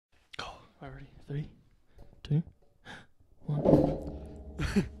Right, ready? 3, 2,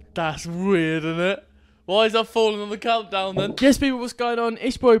 1. That's weird, isn't it? Why is that falling on the countdown then? Yes, people, what's going on?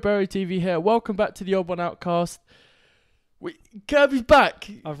 It's boy BayRayTV here. Welcome back to the OddOneOutCast. Kirby's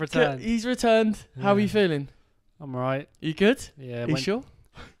back. I've returned. He's returned. Yeah. How are you feeling? I'm alright. You good? Yeah. You sure?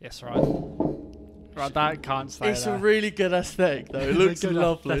 Yes, right. Right, that can't stay It's there. a really good aesthetic, though. It looks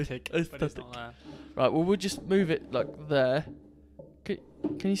lovely. Aesthetic, but it's not there. Right, well, we'll just move it like there.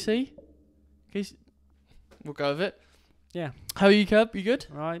 Can you see? We'll go with it. Yeah. How are you, Kirb? You good?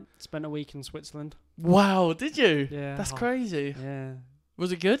 Right. Spent a week in Switzerland. Wow, did you? Yeah. That's crazy. Yeah.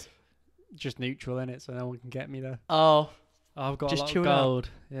 Was it good? Just neutral in it, so no one can get me there. Oh. I've got just a lot of gold.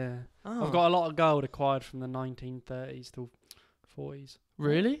 Out. Yeah. Oh. I've got a lot of gold acquired from the 1930s till 40s.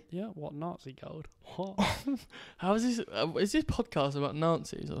 Really? Yeah. What Nazi gold? What? How is this? Is this podcast about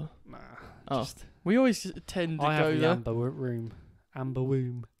Nazis or? Nah. Oh. Just We always tend to I go have the there. amber room. Amber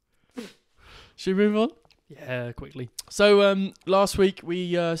womb. Should we move on? Yeah, quickly. So last week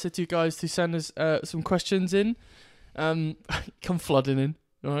we said to you guys to send us some questions in. Come flooding in,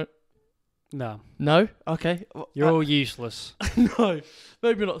 all right? No. No? Okay. You're all useless. No,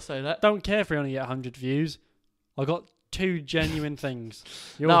 maybe not say that. Don't care if we only get 100 views. I got 2 genuine things.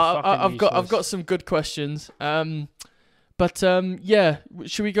 You're No, all fucking I've got some good questions. But yeah,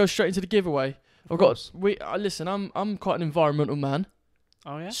 should we go straight into the giveaway? Listen, I'm quite an environmental man.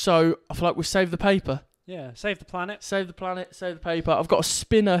 Oh yeah. So I feel like we save the paper. Yeah, save the planet. Save the planet, save the paper. I've got a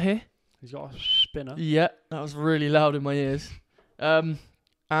spinner here. He's got a spinner. Yeah, that was really loud in my ears.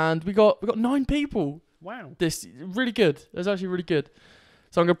 And we got 9 people. Wow. This really good. That's actually really good.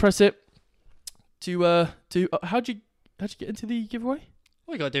 So I'm gonna press it to how'd you get into the giveaway?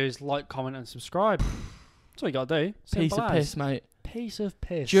 All you gotta do is like, comment, and subscribe. That's all you gotta do. Piece of piss, mate. Piece of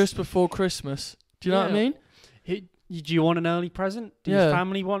piss. Just before Christmas. Do you know what I mean? Do you want an early present? Do your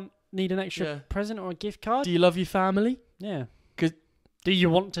family need an extra present or a gift card? Do you love your family? Yeah. 'Cause do you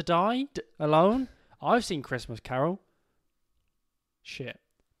want to die alone? I've seen Christmas Carol. Shit.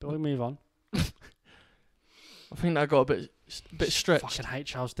 But we'll move on. I think that got a bit stretched. Fucking hate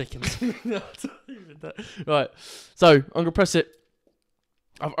Charles Dickens. No, I don't even know. Right. So I'm gonna press it.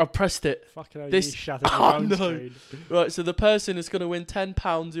 I've pressed it. Fucking hell, This you shattered your own screen. Right. So the person that's gonna win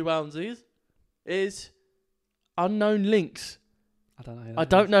 £10 ounces is unknown links. I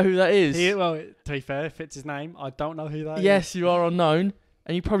don't know who that is. Well, to be fair, fits his name. I don't know who that is. Yes, you are unknown,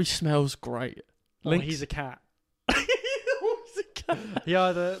 and he probably smells great. Links. He's a cat. He's a cat. He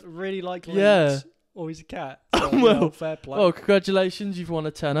either really likes links or he's a cat. So, well, fair play. Well, congratulations, you've won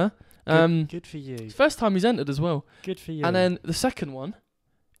a tenner. Good for you. It's the first time he's entered as well. Good for you. And then the second one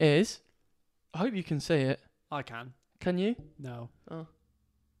is, I hope you can see it. I can. Can you? No. Oh.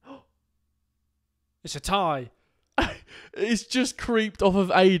 It's a tie. It's just creeped off of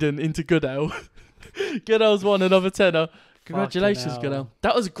Aiden into Goodell. Goodell's won another tenner. Congratulations, Goodell.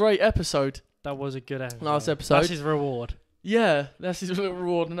 That was a great episode. That was a good episode. Last episode. That's his reward. Yeah, that's his little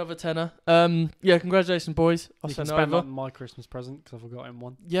reward, another tenner. Yeah, congratulations, boys. I'll you can send spend over. my Christmas present because I forgot him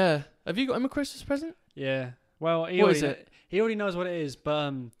one. Yeah. Have you got him a Christmas present? Yeah. Well, he already knows what it is,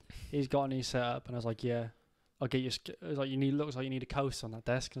 but he's got a new setup, and I was like, yeah, I'll get you. It was like looks like you need a coaster on that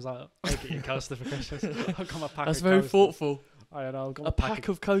desk. I was like, I'll get you a coaster for Christmas. I've got my pack. That's of very coasters. thoughtful. I don't know. I've got a pack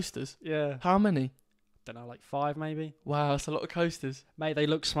of coasters. Yeah. How many? Don't know, like 5 maybe. Wow, that's a lot of coasters. Mate, they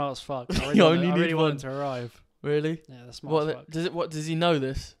look smart as fuck. I really want them to arrive. Really? Yeah, they're smart as fuck. Does he know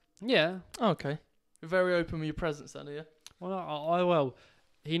this? Yeah. Oh, okay. You're very open with your presents then, are you? Well,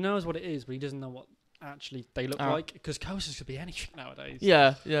 he knows what it is, but he doesn't know what actually they look like. Because coasters could be anything nowadays.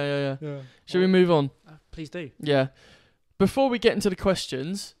 Yeah. Should we move on? Please do. Yeah. Before we get into the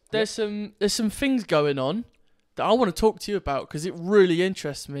questions, there's some things going on that I want to talk to you about because it really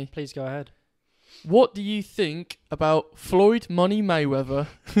interests me. Please go ahead. What do you think about Floyd Money Mayweather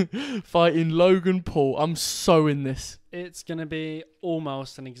fighting Logan Paul? I'm so in this. It's going to be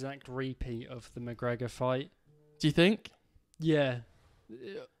almost an exact repeat of the McGregor fight. Do you think? Yeah.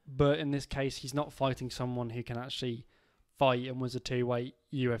 But in this case, he's not fighting someone who can actually fight and was a 2-weight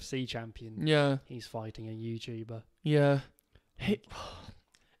UFC champion. Yeah. He's fighting a YouTuber. Yeah.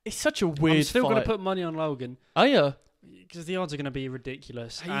 It's such a weird I'm still fight. going to put money on Logan. Oh, yeah. Because the odds are going to be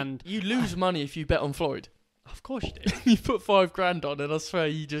ridiculous. And you lose money if you bet on Floyd. Of course you do. You put $5,000 on and I swear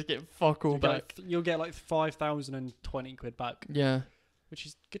you just get fuck all back. You'll get like 5,020 quid back. Yeah. Which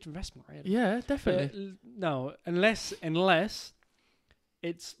is good investment, really. Yeah, definitely. No, unless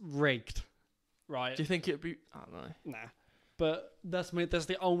it's rigged. Right. Do you think it'd be... I don't know. Nah. But that's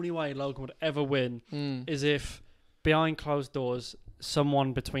the only way Logan would ever win is if behind closed doors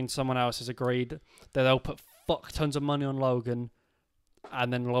someone between someone else has agreed that they'll put fuck tons of money on Logan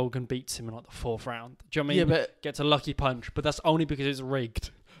and then Logan beats him in like the 4th round. Do you know what I mean? Yeah, but gets a lucky punch, but that's only because it's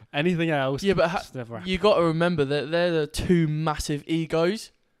rigged. Anything else? yeah, but never happened. you got to remember that they're the two massive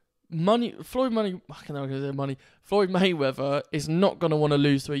egos. Floyd Mayweather is not going to want to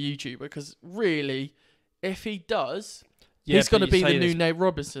lose to a YouTuber because really, if he does, he's going to be the new Nate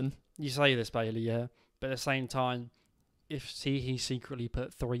Robinson. You say this, Bailey, yeah, but at the same time, if he secretly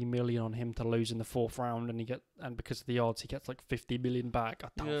put 3 million on him to lose in the 4th round, and because of the odds, he gets like 50 million back. I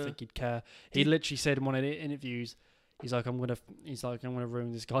don't think he'd care. He literally said in one of the interviews, he's like, I'm gonna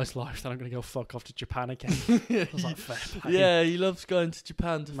ruin this guy's life, then I'm gonna go fuck off to Japan again. I was like, fair play. Yeah, he loves going to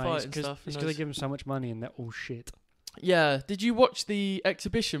Japan to fight and stuff. It's because they give him so much money and they're all shit. Yeah, did you watch the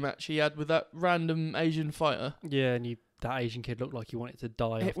exhibition match he had with that random Asian fighter? Yeah, and that Asian kid looked like he wanted to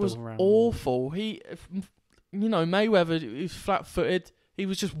die. It was awful. Mayweather, he was flat-footed. He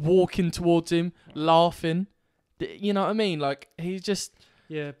was just walking towards him, laughing. You know what I mean? Like, he's just...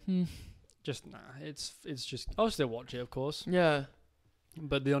 Yeah. Just, nah. It's just... I'll still watch it, of course. Yeah.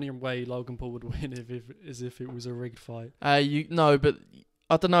 But the only way Logan Paul would win is if it was a rigged fight. But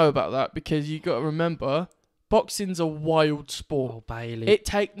I don't know about that because you got to remember... Boxing's a wild sport. Oh, Bailey.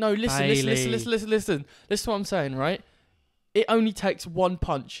 Listen to what I'm saying, right? It only takes one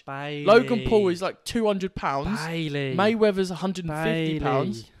punch. Bailey. Logan Paul is like 200 pounds. Bailey. Mayweather's 150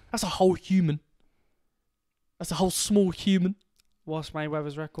 pounds. That's a whole human. That's a whole small human. What's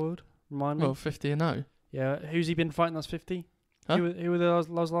Mayweather's record? Remind me. Well, 50-0. Yeah. Who's he been fighting that's 50? Huh? Who were those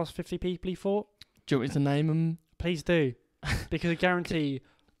last 50 people he fought? Do you want me to name them? Please do. Because I guarantee...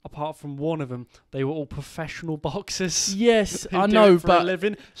 Apart from one of them, they were all professional boxers. Yes, I know, but a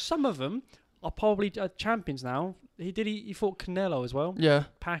living. Some of them are probably champions now. He fought Canelo as well. Yeah,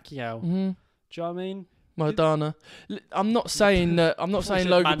 Pacquiao. Mm-hmm. Do you know what I mean? Maradona. I'm not saying that. I'm not saying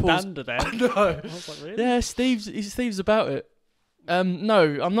Logan Paul's. No. I was like, really? Yeah, Steve's about it.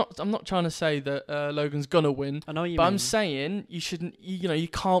 No, I'm not trying to say that Logan's gonna win. I know you. But I'm saying you shouldn't. You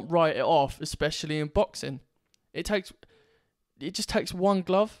can't write it off, especially in boxing. It just takes one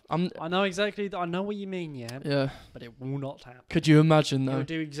glove. I know exactly. I know what you mean, yeah. Yeah. But it will not happen. Could you imagine, though? He'll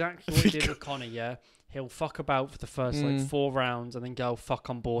do exactly what he did with Conor, yeah. He'll fuck about for the first 4 rounds and then go, fuck,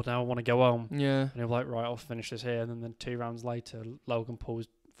 I'm bored now, I want to go home. Yeah. And he'll be like, right, I'll finish this here. And then 2 rounds later, Logan Paul's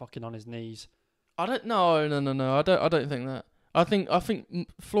fucking on his knees. I don't know. No. I don't think that. I think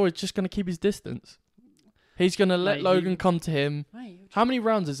Floyd's just going to keep his distance. He's going to let Logan come to him. How many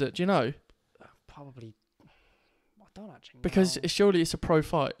rounds is it? Do you know? Probably... I don't actually know. Because surely it's a pro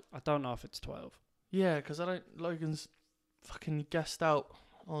fight. I don't know if it's 12. Yeah, because Logan's fucking gassed out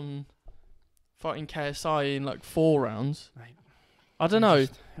on fighting KSI in like 4 rounds. Mate, I don't know.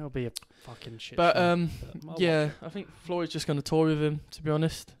 It'll be a fucking shit. But yeah, I think Floyd's just going to tour with him, to be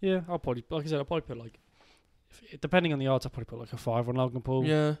honest. Yeah, I'll probably put like, depending on the odds, I'll probably put like a 5 on Logan Paul.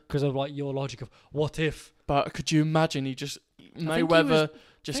 Yeah. Because of like your logic of what if. But could you imagine Mayweather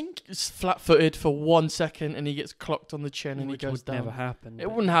just flat-footed for 1 second and he gets clocked on the chin and he goes down. It would never happen. It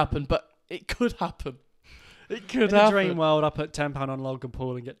wouldn't happen, but it could happen. It could happen. In the dream world, I put £10 on Logan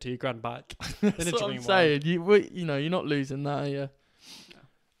Paul and get $2,000 back. That's what I'm saying. You're not losing that, are you?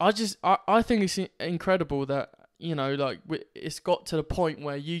 No. I think it's incredible that, it's got to the point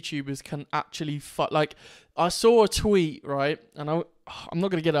where YouTubers can actually fuck. Like, I saw a tweet, right? And I'm not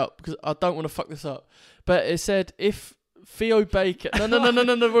going to get up because I don't want to fuck this up. But it said, if Theo Baker... No.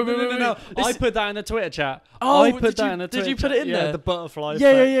 No. I put that in the Twitter chat. Did you put it in there? Yeah, the butterfly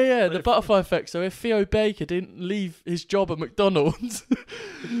effect. Yeah. The butterfly effect. So if Theo Baker didn't leave his job at McDonald's,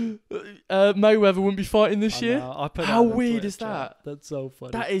 Mayweather wouldn't be fighting this year. How weird is that? That's so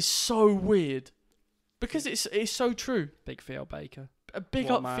funny. That is so weird. Because it's so true. Big Theo Baker. Big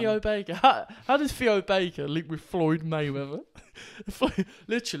up Theo Baker. How does Theo Baker link with Floyd Mayweather?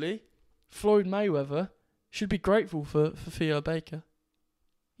 Literally, Floyd Mayweather should be grateful for Theo Baker.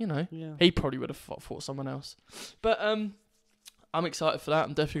 He probably would have fought someone else. But I'm excited for that.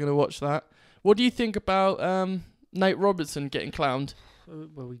 I'm definitely going to watch that. What do you think about Nate Robinson getting clowned?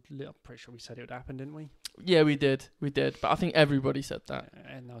 Well, I'm pretty sure we said it would happen, didn't we? Yeah, we did. But I think everybody said that.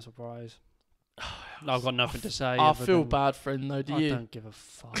 And no surprise. I've got nothing to say. I feel bad for him, though. Do you? I don't give a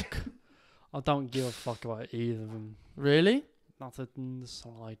fuck. I don't give a fuck about either of them. Really? Not in the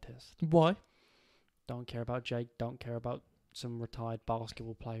slightest. Why? Don't care about Jake. Don't care about some retired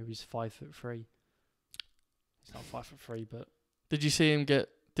basketball player who's 5'3". He's not 5'3", but did you see him get?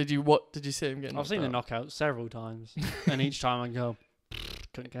 Did you see him get? I've seen the knockout several times, and each time I go,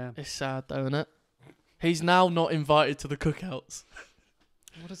 couldn't care. It's sad, though, isn't it? He's now not invited to the cookouts.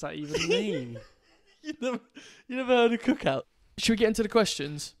 What does that even mean? You never heard of cookout? Should we get into the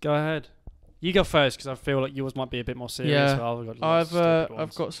questions? Go ahead. You go first because I feel like yours might be a bit more serious. Yeah. So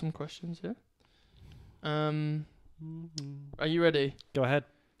I've got some questions here. Are you ready? Go ahead.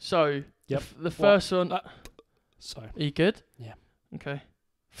 So, Yep. the first one. Sorry. Are you good? Yeah. Okay.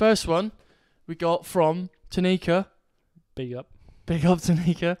 First one we got from Tanika. Big up. Big up,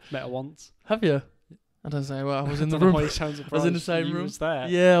 Tanika. Met her once. Have you? I don't say. Well, I was in the I don't know room. why you sound surprised. I was in the same you room. Was there.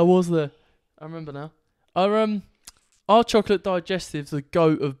 Yeah, I was there. I remember now. Are chocolate digestives the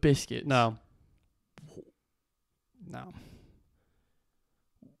goat of biscuits? No.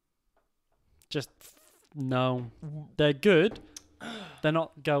 Just no. They're good. They're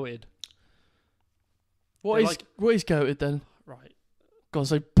not goated. What is goated then? Right. Gotta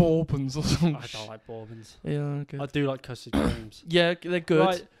say bourbons or something. I don't like bourbons. Yeah, okay. I do like custard creams. Yeah, they're good.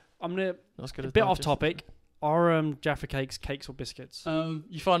 Right. I'm gonna That's good. a bit off topic. Are Jaffa cakes or biscuits?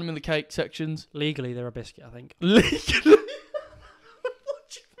 You find them in the cake sections. Legally, they're a biscuit, I think. Legally?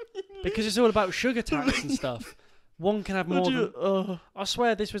 Because it's all about sugar tax and stuff. One can have more than... I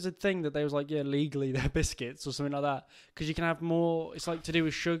swear this was a thing that they was like, yeah, legally they're biscuits or something like that. Because you can have more... It's like to do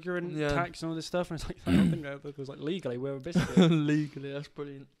with sugar and tax and all this stuff. And it's like, I don't think it was like, legally, we're a biscuit. Legally, that's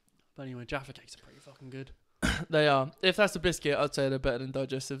brilliant. But anyway, Jaffa cakes are pretty fucking good. They are. If that's a biscuit, I'd say they're better than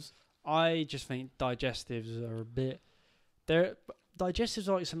digestives. I just think digestives are a bit... Digestives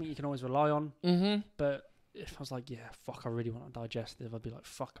are like something you can always rely on. Mm-hmm. But... If I was like, yeah, fuck, I really want a digestive, I'd be like,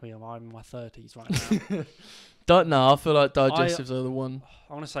 fuck me, I'm in my 30s right now. No, I feel like digestives are the one.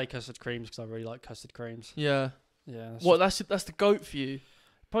 I want to say custard creams because I really like custard creams. Yeah. Yeah. That's the goat for you?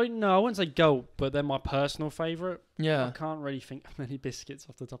 Probably, no, I wouldn't say goat, but they're my personal favourite. Yeah. I can't really think of many biscuits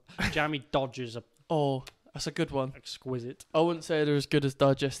off the top. Jammy Dodgers are that's a good one. exquisite. I wouldn't say they're as good as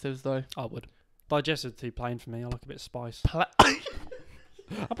digestives, though. I would. Digestives are too plain for me. I like a bit of spice. I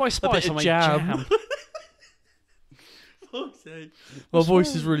buy spice on my jam. My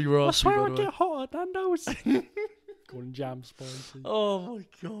voice is really raspy. I swear I get hotter than those. Calling jam spicy. Oh my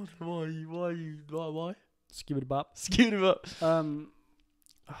god! Why? Skew it up.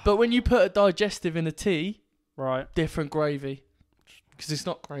 But when you put a digestive in a tea, right, different gravy, because it's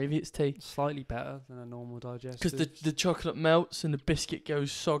not gravy, it's tea. Slightly better than a normal digestive. Because the chocolate melts and the biscuit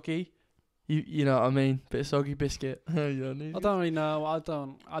goes soggy. You know what I mean? Bit of soggy biscuit. I don't really know.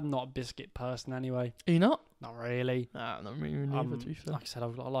 I'm not a biscuit person anyway. Are you not? Not really. Nah, not really neither, to be fair. Like I said, I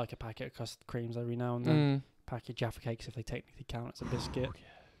like a packet of custard creams every now and then. Packet of Jaffa cakes if they technically count as a biscuit. Oh,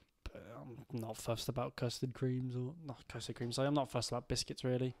 yeah. But I'm not fussed about custard creams or not custard creams. I'm not fussed about biscuits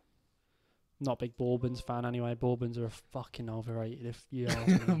really. Not a big bourbons fan anyway. Bourbons are fucking overrated if you ask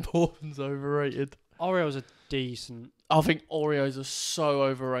me. Bourbons overrated. Oreos are decent. I think Oreos are so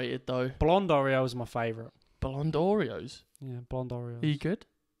overrated though. Blonde Oreos are my favourite. Blonde Oreos? Yeah, blonde Oreos. Are you good?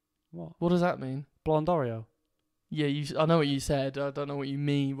 What? What does that mean? Blonde Oreo. Yeah, I know what you said. I don't know what you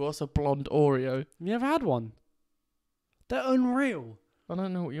mean. What's a blonde Oreo? Have you ever had one? They're unreal. I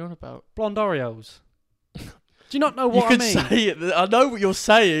don't know what you're on about. Blonde Oreos. Do you not know what I mean? You can say it. I know what you're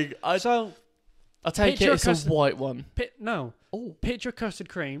saying. I take it it's a white one. No. Oh. Picture custard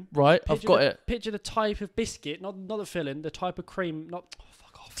cream. Right, I've got it. Picture the type of biscuit, not the filling, the type of cream, not... Oh,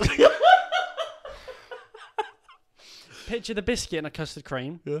 fuck off. Picture the biscuit in a custard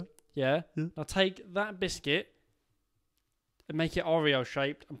cream. Yeah. Now take that biscuit and make it Oreo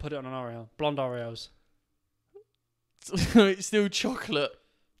shaped and put it on an Oreo. Blonde Oreos. It's still chocolate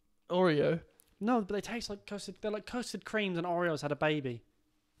Oreo. No, but they taste like custard. They're like custard creams and Oreos had a baby.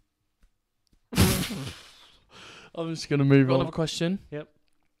 I'm just going to move on. Another question. Yep.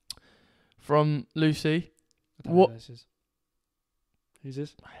 From Lucy. I don't know who this is. Who's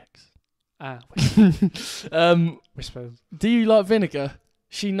this? My ex. Whispers. Do you like vinegar?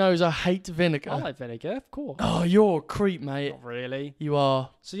 She knows I hate vinegar. I like vinegar, of course. Oh, you're a creep, mate. Not really. You are.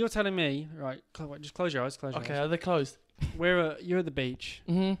 So you're telling me, right, just close your eyes, Okay, are they closed? You're at the beach.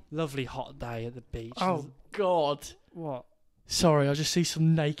 Mm-hmm. Lovely hot day at the beach. Oh, God. What? Sorry, I just see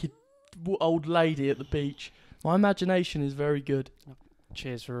some naked old lady at the beach. My imagination is very good.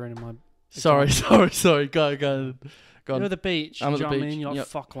 Cheers for ruining my... Sorry. Go on. You're at the beach. I'm at the beach. I mean? You're like,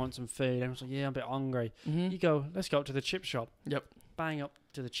 fuck, I want some food. Everyone's like, yeah, I'm a bit hungry. Mm-hmm. You go, let's go up to the chip shop. Yep. Bang up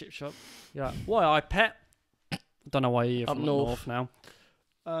to the chip shop. You're like, why, I pet? Don't know why you're from north now.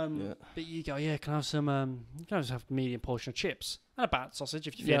 But you go, yeah, can I have some, can I just have a medium portion of chips? And a bat sausage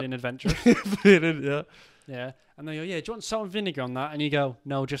if you're feeling adventurous. Yeah. Yeah. And they go, yeah, do you want salt and vinegar on that? And you go,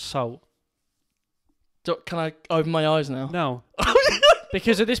 no, just salt. Can I open my eyes now? No.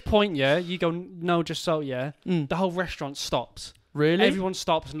 Because at this point, you go, no, just salt, the whole restaurant stops. Really? Everyone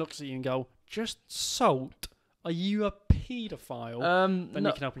stops and looks at you and go, just salt? Are you a paedophile? Then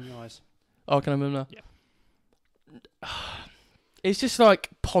you can open your eyes. Oh, can I move now? Yeah. It's just like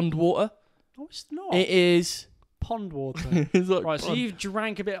pond water. No, it's not. It is. Pond water. It's like Right, so pond. you've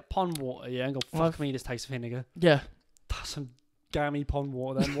drank a bit of pond water, yeah, and go, fuck me, this tastes of vinegar. Yeah. That's some gammy pond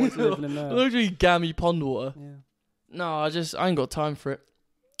water then. What's living in there? Literally gammy pond water. Yeah. No, I ain't got time for it.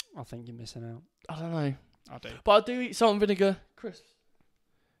 I think you're missing out. I don't know. I do. But I do eat salt and vinegar crisps.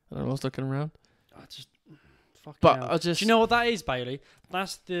 I don't know what's looking around. I just... Fucking But hell. I just... Do you know what that is, Bailey?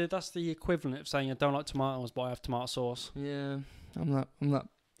 That's the equivalent of saying I don't like tomatoes, but I have tomato sauce. Yeah. I'm that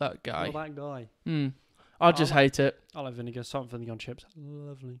guy. You're that guy. I just hate it. I like vinegar. Salt and vinegar on chips.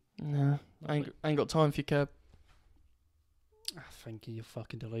 Lovely. Nah. I ain't got time for you, Kerb. I think you're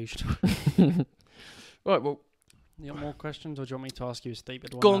fucking delusional. Right, well... You got more questions, or do you want me to ask you a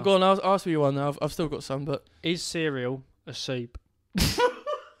stupid one? Go on. I'll ask you one now. I've still got some, but... Is cereal a soup?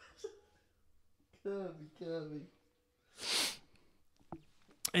 Kirby.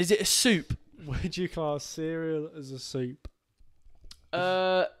 Is it a soup? Would you class cereal as a soup?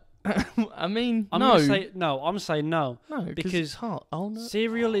 I mean, I'm no. gonna say no. I'm saying no. No, because it's hot. Oh, no.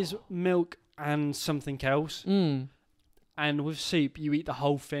 Cereal is milk and something else. Mm. And with soup, you eat the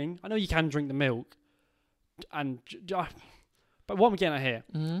whole thing. I know you can drink the milk, but what I'm getting at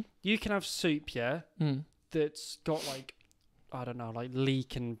here, you can have soup, yeah, that's got like, I don't know, like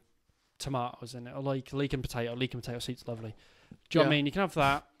leek and tomatoes in it, or like leek and potato. Leek and potato soup's lovely. Do you know what I mean? You can have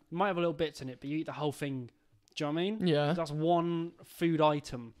that. You might have a little bits in it, but you eat the whole thing. Do you know what I mean? Yeah. That's one food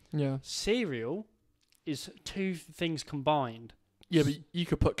item. Yeah. Cereal is two things combined. Yeah, but you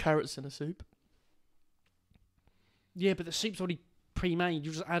could put carrots in a soup. Yeah, but the soup's already pre-made.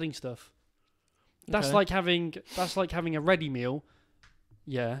 You're just adding stuff. That's Okay. like having a ready meal.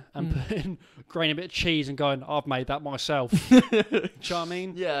 Yeah, and putting grating a bit of cheese and going, I've made that myself. Do you know what I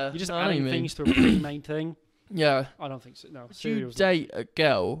mean? Yeah. You're just I know what adding you mean. things to a pre-made thing. Yeah. I don't think so. No. Would you date a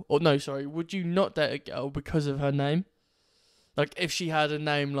girl, or no, sorry, would you not date a girl because of her name? Like, if she had a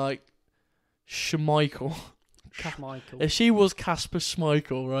name like Schmeichel. Schmeichel. If she was Casper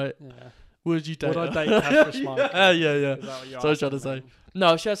Schmeichel, right? Yeah. Would you date Would her? I date Casper Schmeichel? Yeah. Is that what you're So I was trying to asking say. me?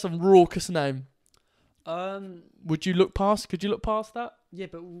 No, if she had some raucous name. Could you look past that? Yeah,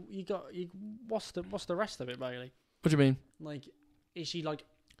 but what's the rest of it, Bailey? What do you mean? Like, is she like,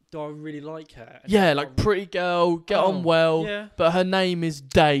 do I really like her? And Yeah, like pretty girl, get on well, yeah. but her name is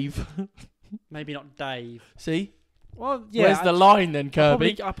Dave. Maybe not Dave. See? Well, yeah. Where's the line then,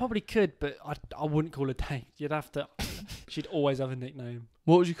 Kirby? I probably could, but I wouldn't call her Dave. You'd have to. She'd always have a nickname.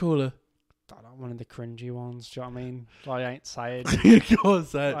 What would you call her? I don't know, one of the cringy ones. Do you know what I mean? I ain't saying. Go on,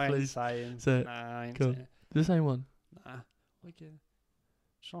 say it, I ain't please. saying. Say it. Nah, I ain't Go on. saying. The same one. Nah. Just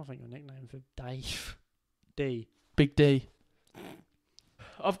trying to think of a nickname for Dave. D. Big D.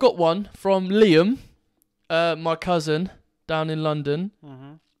 I've got one from Liam, my cousin, down in London.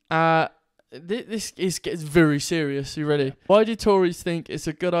 Mm-hmm. This gets very serious. You ready? Why do Tories think it's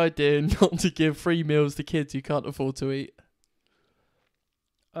a good idea not to give free meals to kids who can't afford to eat?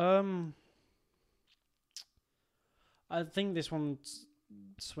 I think this one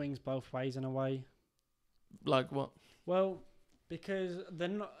swings both ways in a way. Like what? Well, because they're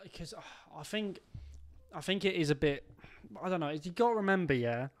not. Because I think it is a bit. I don't know. You got to remember,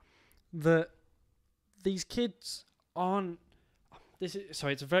 yeah, that these kids aren't.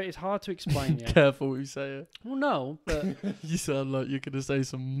 It's hard to explain. Yeah. Careful what you say. Well, no, but You sound like you're gonna say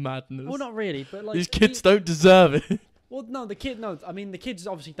some madness. well, not really. But like these kids don't deserve it. Well, no, the kids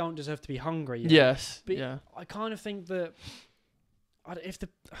obviously don't deserve to be hungry. Yeah? Yes. But yeah. I kind of think that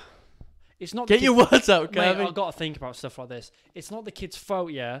it's not. Get your words out, Mate, Kevin. I've got to think about stuff like this. It's not the kids'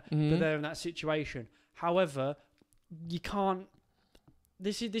 fault, yeah, Mhm. that they're in that situation. However, you can't.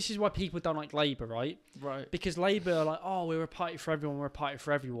 This is why people don't like Labour, right? Right. Because Labour are like, oh, we're a party for everyone, we're a party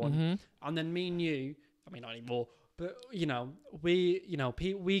for everyone, Mhm. and then me and you, I mean, not anymore, but we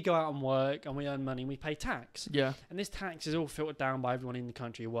go out and work and we earn money and we pay tax, Yeah. and this tax is all filtered down by everyone in the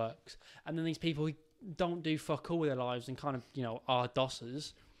country who works, and then these people who don't do fuck all with their lives and kind of are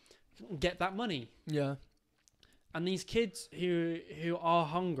dossers get that money. Yeah. And these kids who are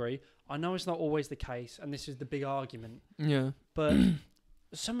hungry, I know it's not always the case, and this is the big argument, Yeah. but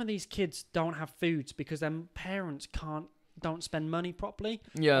some of these kids don't have foods because their parents don't spend money properly.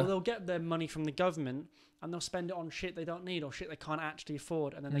 Yeah. Or they'll get their money from the government and they'll spend it on shit they don't need or shit they can't actually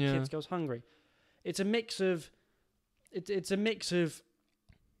afford, and then the kids goes hungry. It's a mix of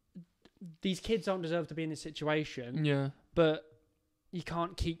these kids don't deserve to be in this situation. Yeah. But you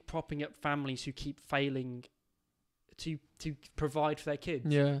can't keep propping up families who keep failing to provide for their kids.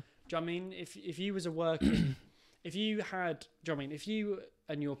 Yeah. Do you know what I mean? If you was a working, if you had, do you know what I mean? If you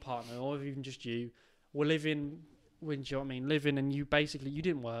and your partner, or even just you, were living, do you know what I mean? Living, and you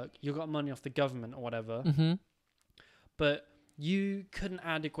didn't work, you got money off the government or whatever, Mhm. but you couldn't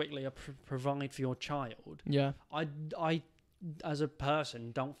adequately provide for your child, Yeah. I, as a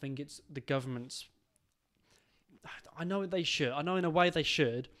person, don't think it's the government's. I know they should. I know in a way they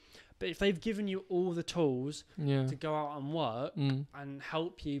should, but if they've given you all the tools to go out and work and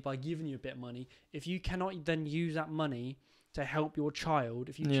help you by giving you a bit of money, if you cannot then use that money to help your child,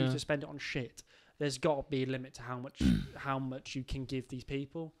 if you choose to spend it on shit, there's got to be a limit to how much you can give these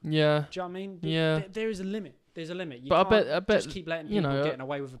people. Yeah. Do you know what I mean? Yeah. There is a limit. There's a limit. You But can't I bet just keep letting people getting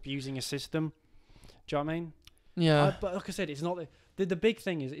away with abusing a system. Do you know what I mean? Yeah. But like I said, it's not the big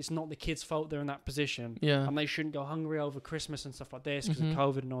thing is it's not the kids' fault they're in that position. Yeah. And they shouldn't go hungry over Christmas and stuff like this because of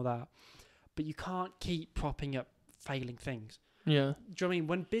COVID and all that. But you can't keep propping up failing things. Yeah. Do you know what I mean?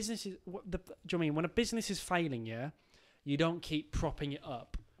 When businesses, do you know what I mean? When a business is failing, you don't keep propping it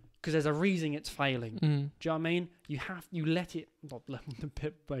up because there's a reason it's failing. Do you know what I mean? You let it, not let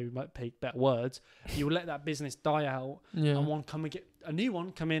maybe might pick better words. You let that business die out and a new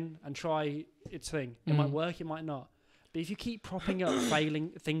one come in and try its thing. It might work, it might not. But if you keep propping up failing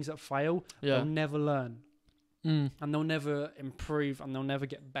things that fail, they'll never learn. And they'll never improve and they'll never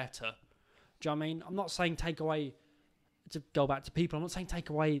get better. Do you know what I mean? I'm not saying take away, to go back to people, I'm not saying take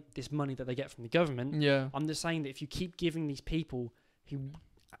away this money that they get from the government. Yeah. I'm just saying that if you keep giving these people who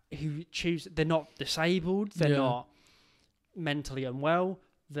choose, they're not disabled, they're not mentally unwell,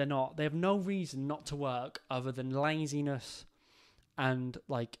 they have no reason not to work other than laziness and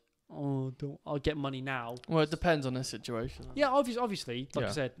like, I'll get money now. Well, it depends on their situation. Yeah, obviously, like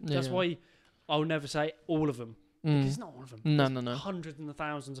I said, that's why I'll never say all of them. Because it's not all of them. No. Hundreds and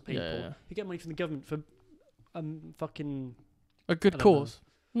thousands of people who get money from the government for fucking a good cause.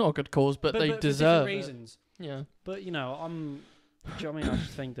 Not a good cause, but they deserve for reasons. Yeah. But do you know what I mean? I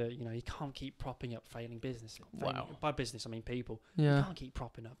just think that you can't keep propping up failing business. Wow. By business, I mean people. Yeah. You can't keep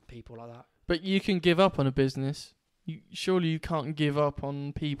propping up people like that. But you can give up on a business. Surely you can't give up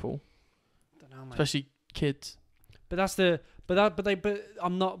on people. Don't know, mate. Especially kids. But they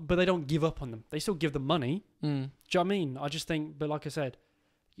don't give up on them. They still give them money. Do you know what I mean? I just think, but like I said,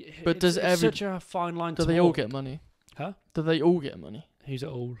 but it's such a fine line. Do they all get money? Huh? Do they all get money? Who's it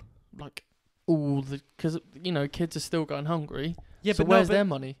all? Like all the, because kids are still going hungry. Yeah, so but where's their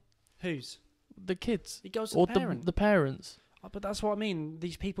money? Whose? The kids. It goes to or the parent. the parents. But that's what I mean.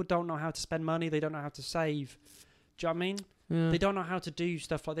 These people don't know how to spend money. They don't know how to save. Do you know what I mean? Yeah. They don't know how to do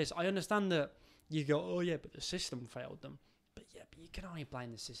stuff like this. I understand that you go, oh yeah, but the system failed them. But you can only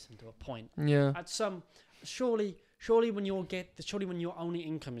blame the system to a point. Yeah. At some, surely when your only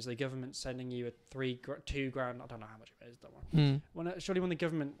income is the government sending you a $2,000, I don't know how much it is. Don't worry. Surely when the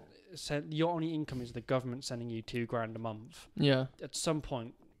government said your only income is the government sending you $2,000 a month. Yeah. At some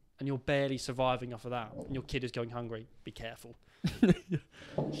point, and you're barely surviving off of that, and your kid is going hungry. Be careful. Do you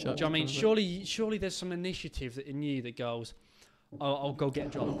know what I mean? Surely there's some initiative in you that goes, I'll go get a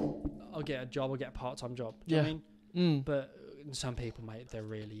job. I'll get a part-time job. Do you know what I mean? But in some people, mate, there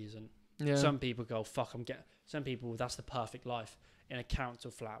really isn't. Yeah. Some people go, some people, that's the perfect life in a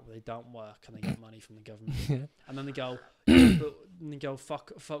council flat where they don't work and they get money from the government. And then they go,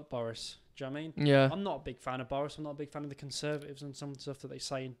 fuck Boris. Do you know what I mean? Yeah. I'm not a big fan of Boris. I'm not a big fan of the Conservatives and some stuff that they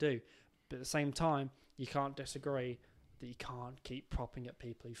say and do. But at the same time, you can't disagree that you can't keep propping up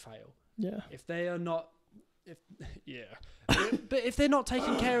people who fail. Yeah. If they are not, but if they're not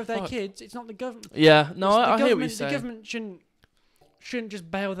taking care of their kids, it's not the government. Yeah. No, I hear what you're saying. The government shouldn't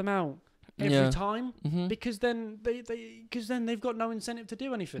just bail them out every time because then they've got no incentive to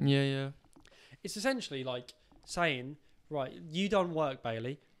do anything. Yeah. It's essentially like saying, right, you don't work,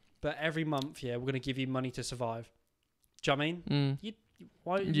 Bailey, but every month, we're going to give you money to survive. Do you know what I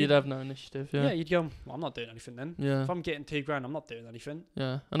mean? You'd have no initiative. Yeah. You'd go, well, I'm not doing anything then. Yeah. If I'm getting $2,000, I'm not doing anything.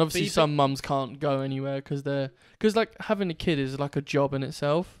 Yeah. And obviously some mums can't go anywhere because like having a kid is like a job in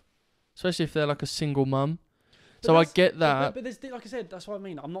itself, especially if they're like a single mum. So I get that. But there's, like I said, that's what I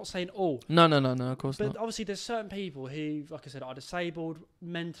mean. I'm not saying all. No, of course not. But obviously there's certain people who, like I said, are disabled,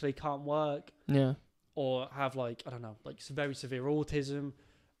 mentally can't work. Yeah. Or have like, I don't know, like very severe autism,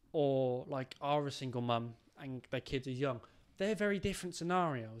 or like are a single mum and their kids are young. They're very different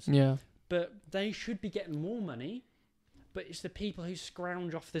scenarios. Yeah. But they should be getting more money, but it's the people who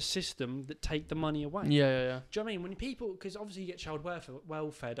scrounge off the system that take the money away. Yeah. Do you know what I mean? When people, because obviously you get child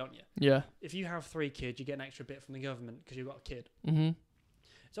welfare, don't you? Yeah. If you have 3 kids, you get an extra bit from the government because you've got a kid.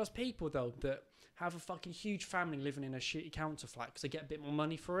 So it's people, though, that have a fucking huge family living in a shitty council flat because they get a bit more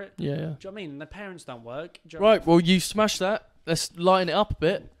money for it. Yeah. Do you know what I mean? And their parents don't work. Right, well, you smashed that. Let's lighten it up a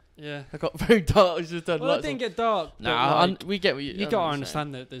bit. Yeah. I got very dark. It didn't get dark. Nah, we get what you got to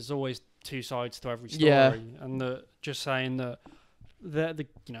understand that there's always 2 sides to every story. Yeah. And that just saying that the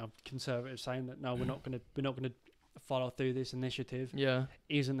Conservatives saying that no, we're not gonna follow through this initiative Yeah.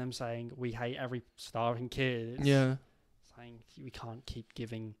 isn't them saying we hate every starving kid. It's Yeah. saying we can't keep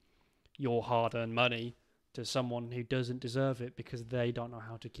giving your hard-earned money to someone who doesn't deserve it because they don't know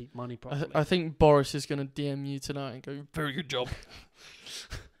how to keep money properly. I think Boris is going to DM you tonight and go, very good job.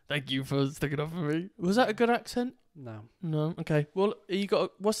 Thank you for sticking up for me. Was that a good accent? No. No. Okay. Well,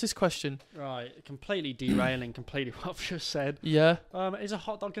 what's this question? Right. Completely derailing completely what I've just said. Yeah. Is a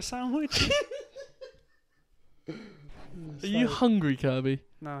hot dog a sandwich? Are you hungry, Kirby?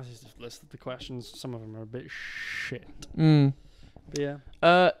 No, this is just a list of the questions. Some of them are a bit shit. Mm. But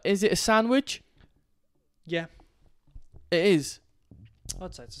yeah. Is it a sandwich? Yeah. It is.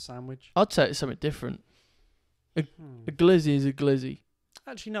 I'd say it's a sandwich. I'd say it's something different. A glizzy is a glizzy.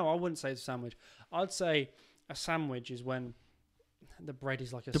 Actually, no, I wouldn't say it's a sandwich. I'd say a sandwich is when the bread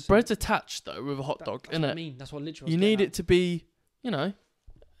is like a... The bread's attached, though, with a hot dog, that's isn't what it? I mean. That's what literally You need it to be,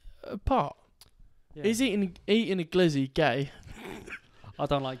 apart. Yeah. Is eating a glizzy gay? I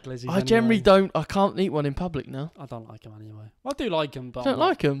don't like glizzies I generally anyway. don't. I can't eat one in public now. I don't like them anyway. I do like them, but Don't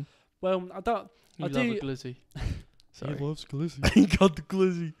like them. Well, I don't... You I love do... a glizzy. Sorry. He loves glizzy. He got the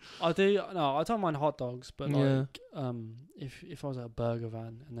glizzy. I do. No, I don't mind hot dogs, but Yeah. like, if I was at a burger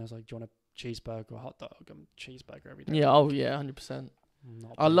van and there's like, do you want a cheeseburger or a hot dog? I'm cheeseburger every day. Yeah. Oh yeah. 100%.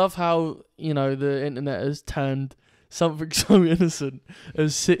 Not I big. love how the internet has turned something so innocent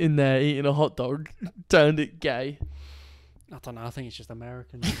as sitting there eating a hot dog, turned it gay. I don't know. I think it's just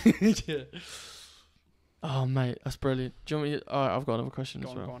American. Yeah. Oh mate, that's brilliant. Do you want me? Alright, I've got another question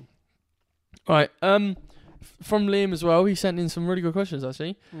as well. Go on. Right. From Liam as well. He sent in some really good questions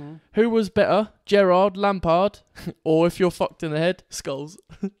actually. Mm. Who was better, Gerrard, Lampard, or if you're fucked in the head, Skulls?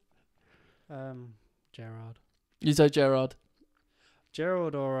 Gerrard. You say Gerrard.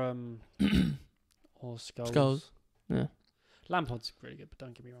 Gerrard or Skulls. Skulls. Yeah. Lampard's pretty good, but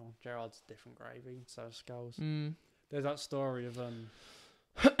don't get me wrong. Gerrard's different gravy, so is Skulls. Mm. There's that story of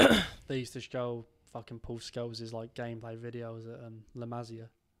they used to show fucking Paul Scholes' like gameplay videos at La Masia,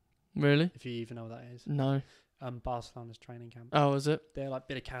 Really? if you even know what that is. No. Barcelona's training camp. Oh, is it? They're like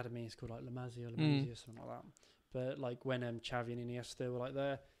big academy. It's called like La Masia, something like that. But like when Xavi and Iniesta were like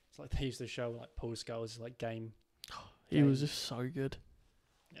there, it's like they used to show like Paul Scholes' like game. He was just so good.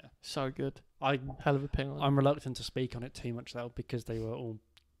 Yeah, so good. Hell of a ping on. I'm reluctant to speak on it too much though because they were all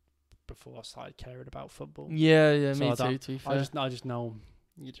before I started caring about football. Yeah, So me I too. To be fair, I just know.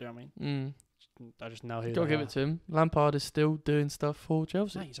 You know what I mean? I just know who. Gotta give it to him. Lampard is still doing stuff for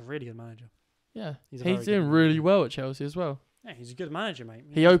Chelsea. Mate, he's a really good manager. Yeah, He's he's doing really well at Chelsea as well. Yeah, he's a good manager, mate.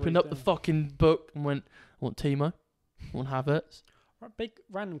 He opened up the fucking book and went, I want Timo, I want Havertz. Right, big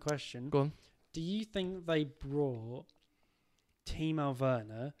random question. Go on. Do you think they brought Timo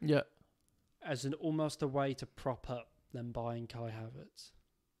Werner as almost a way to prop up them buying Kai Havertz?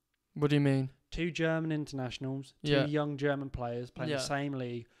 What do you mean? 2 German internationals, 2 young German players playing the same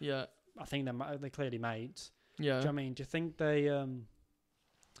league. Yeah. I think they're clearly mates. Yeah. Do you know what I mean? Do you think they... do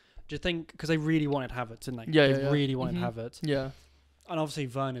you think... Because they really wanted Havertz, didn't they? Yeah, They really wanted Havertz. Yeah. And obviously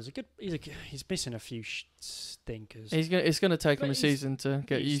Werner's a good... He's missing a few stinkers. It's gonna take him a season to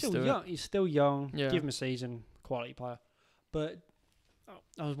get used to it. He's still young. Yeah. Give him a season. Quality player. But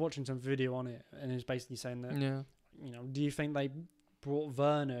I was watching some video on it and it was basically saying that... Yeah. Do you think they brought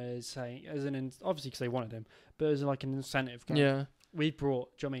Werner obviously because they wanted him, but as like an incentive? Yeah. We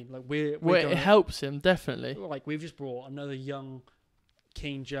brought... Do you know what I mean? Like Well, it helps him, definitely. Like, we've just brought another young,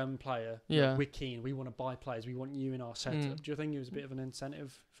 keen German player. Yeah. Like, we're keen. We want to buy players. We want you in our setup. Do you think it was a bit of an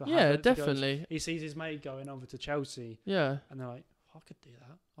incentive for Havertz? Yeah, definitely. He sees his mate going over to Chelsea. Yeah. And they're like, I could do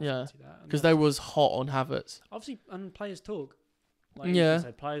that. Yeah. Because they was hot on Havertz. Obviously, and players talk. Like yeah.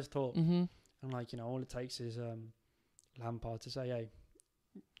 Said, players talk. Mm-hmm. And, like, all it takes is Lampard to say,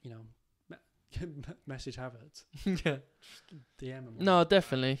 hey, message Havertz. Yeah. DM him. No,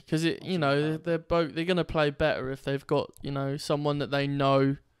 definitely, because they're gonna play better if they've got someone that they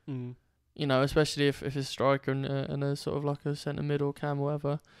know. Especially if it's a striker and a sort of like a centre mid or cam or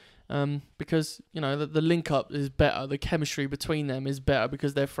whatever. Because the link up is better, the chemistry between them is better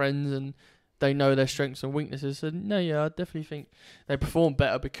because they're friends and they know their strengths and weaknesses. So I definitely think they perform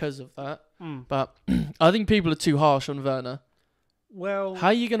better because of that. But I think people are too harsh on Werner. Well, how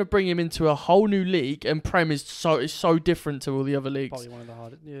are you going to bring him into a whole new league? And Prem is so different to all the other leagues. Probably one of the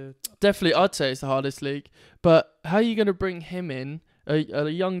hardest. Yeah, definitely, I'd say it's the hardest league. But how are you going to bring him in, a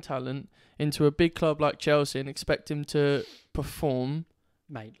young talent, into a big club like Chelsea and expect him to perform?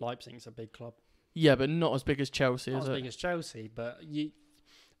 Mate, Leipzig's a big club. Yeah, but not as big as Chelsea. Not as big as Chelsea, but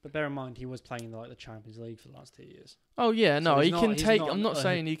bear in mind he was playing the Champions League for the last 2 years. Oh yeah, no, he can take. I'm not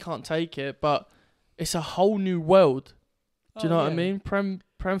saying he can't take it, but it's a whole new world. Do you know what I mean? Prem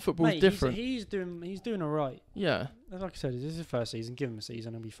Prem football's Mate, different. He's doing all right. Yeah. Like I said, this is his first season. Give him a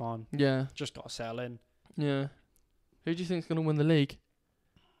season, he'll be fine. Yeah. Just got to settle in. Yeah. Who do you think's going to win the league?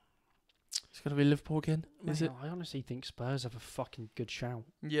 It's going to be Liverpool again, is it? I honestly think Spurs have a fucking good shout.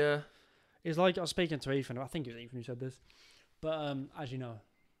 Yeah. It's like I was speaking to Ethan. I think it was Ethan who said this. But as you know,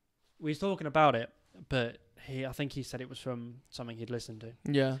 we was talking about it. But I think he said it was from something he'd listened to.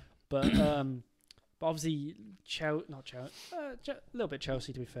 Yeah. But obviously, a little bit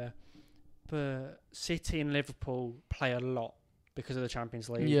Chelsea to be fair. But City and Liverpool play a lot because of the Champions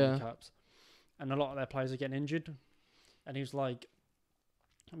League and the Cups. And a lot of their players are getting injured. And he was like,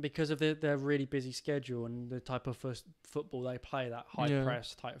 because of their really busy schedule and the type of football they play, that high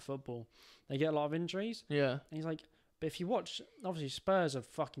press type football, they get a lot of injuries. Yeah. And he's like, but if you watch, obviously Spurs are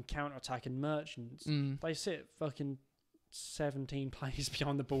fucking counter-attacking merchants. They sit fucking 17 plays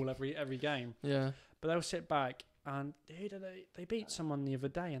behind the ball every game. Yeah. But they'll sit back and they beat someone the other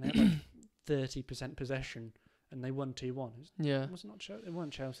day and they had like 30% possession and they won 2-1. Yeah. Was it not Chelsea? They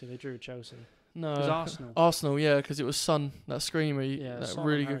weren't Chelsea. They drew Chelsea. No. It was Arsenal. Arsenal, yeah, because it was Son, that screamer, that Son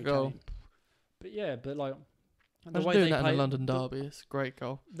really good goal. But like... The way doing that in the London derby, it's a great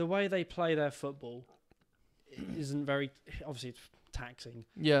goal. The way they play their football isn't very... Obviously, it's taxing.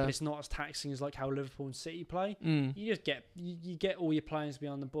 Yeah. But it's not as taxing as like how Liverpool and City play. You just get... You get all your players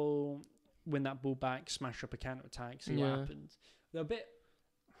behind the ball, win that ball back, smash up a counter-attack, see what happens. They're a bit...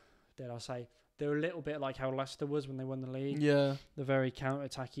 Dare I say... They're a little bit like how Leicester was when they won the league. Yeah. They're very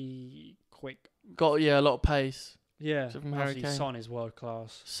counter-attacky, quick. Got, a lot of pace. Yeah. Obviously, Son is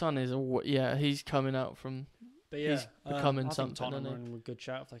world-class. Son is, he's coming out from... But he's becoming something, isn't he? Tottenham are a good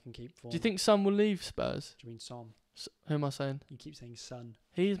shout if they can keep form. Do you think Son will leave Spurs? Do you mean Son? Who am I saying? You keep saying Son.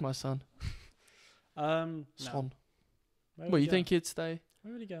 He's my son. Son. No. Well, you think he'd stay?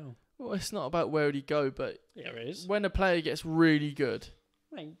 Where would he go? Well, it's not about where would he go, but... Yeah, it is. When a player gets really good...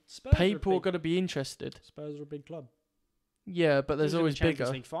 Mate, Spurs people are going to be interested. Spurs are a big club. Yeah, but there's always bigger.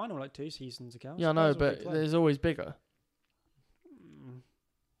 Champions League final like 2 seasons ago. Yeah, I know, but there's always bigger.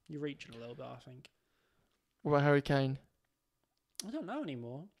 You're reaching a little bit, I think. What about Harry Kane? I don't know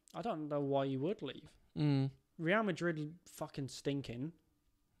anymore. I don't know why you would leave. Real Madrid fucking stinking.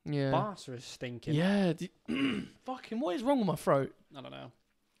 Yeah. Barca is stinking. Yeah. Fucking, what is wrong with my throat? I don't know.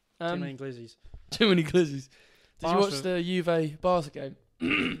 Too many glizzies. Too many glizzies. Did you watch the Juve Barca game?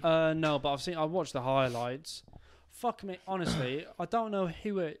 No, but I watched the highlights. Fuck me, honestly, I don't know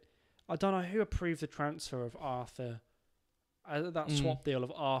who approved the transfer of Arthur. That swap deal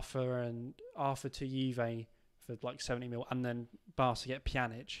of Arthur to Juve for like 70 mil, and then Barca get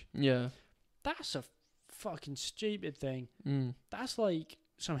Pjanic. Yeah, that's a fucking stupid thing. That's like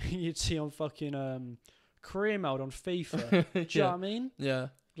something you'd see on fucking career mode on FIFA. Do you know what I mean? Yeah.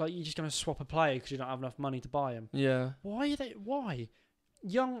 Like, you're just going to swap a player because you don't have enough money to buy him. Yeah. Why?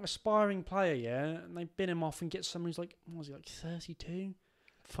 Young, aspiring player, yeah? And they bin him off and get someone who's like, what was he, like 32?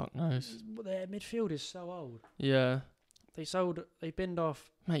 Fuck knows. Their midfield is so old. Yeah. They binned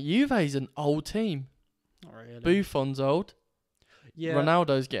off. Mate, Juve's an old team. Not really. Buffon's old. Yeah.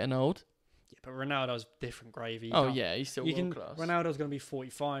 Ronaldo's getting old. Yeah, but Ronaldo's different gravy. Yeah, he's still world class. Ronaldo's going to be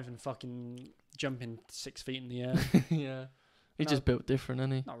 45 and fucking jumping 6 feet in the air. Yeah. He's just built different,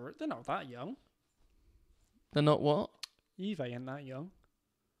 isn't he? No, they're not that young. They're not what? Juve ain't that young.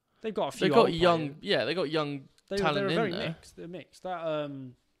 They've got a few. They got young. Yeah, they got young talent they're in very there. mixed. They're mixed. That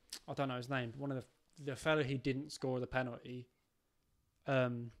I don't know his name. One of the fellow who didn't score the penalty.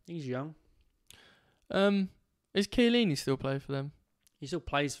 He's young. Is Chiellini still play for them? He still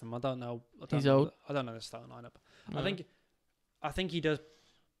plays for them. I don't know. He's old. I don't know the starting lineup. No. I think he does.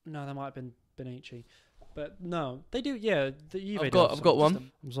 No, that might have been Benici. But no, they do. Yeah, the Juve. I've got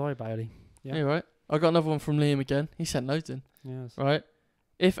one. I'm sorry, Bailey. Yeah, you right. I got another one from Liam again. He sent loads in. Yes. Right.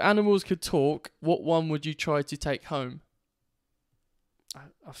 If animals could talk, what one would you try to take home?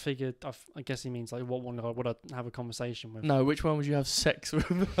 I figured. I guess he means like what one would I have a conversation with? No, which one would you have sex with?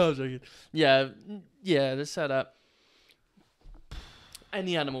 I was joking. Yeah. Let's say that.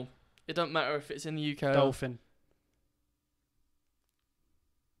 Any animal. It don't matter if it's in the UK. Dolphin.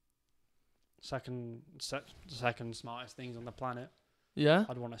 Second smartest things on the planet. Yeah?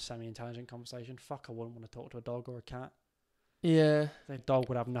 I'd want a semi-intelligent conversation. Fuck, I wouldn't want to talk to a dog or a cat. Yeah. The dog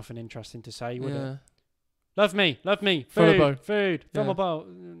would have nothing interesting to say, would it? Love me. Food. Fill my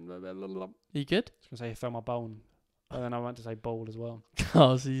bone. You good? I was going to say fill my bone. But then I went to say bowl as well.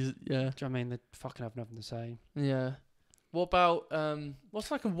 Oh, so yeah. Do you know what I mean? They fucking have nothing to say. Yeah. What about, what's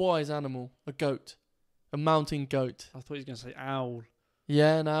like a wise animal? A goat. A mountain goat. I thought he was going to say owl.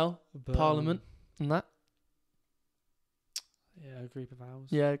 Yeah, now. Parliament and that. Yeah, a group of owls.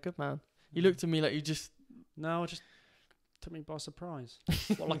 Yeah, good man. You looked at me like you just... No, just... Took me by surprise.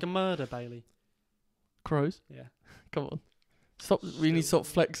 What, like a murder, Bailey? Crows. Yeah. Come on. Stop. We need to stop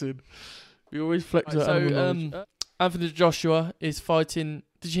flexing. We always flex. Right, So Anthony Joshua is fighting.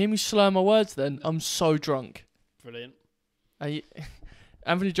 Did you hear me slur my words then? I'm so drunk. Brilliant.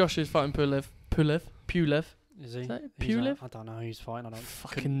 Anthony Joshua is fighting Pulev. Is he? Pulev? I don't know who he's fighting. I don't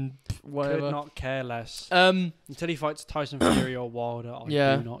Fucking whatever. Could not care less. Until he fights Tyson Fury or Wilder,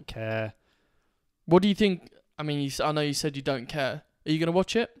 I do not care. What do you think? I mean, I know you said you don't care. Are you going to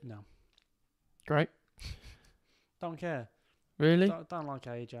watch it? No. Great. Don't care. Really? Don't like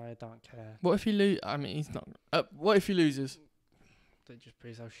AJ. I don't care. What if he lose? I mean, he's not. What if he loses? That just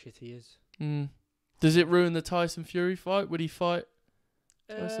proves how shit he is. Does it ruin the Tyson Fury fight? Would he fight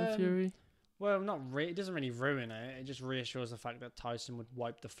Tyson Fury? Well, it doesn't really ruin it. It just reassures the fact that Tyson would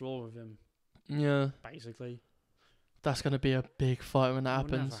wipe the floor with him. Yeah. Basically. That's going to be a big fight when that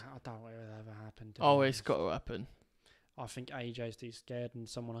happens. I don't think it'll ever happen. Oh, it's got to happen. I think AJ's too scared, and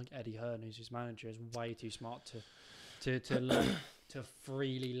someone like Eddie Hearn, who's his manager, is way too smart to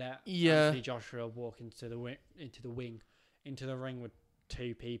freely let Anthony Joshua walk into the ring with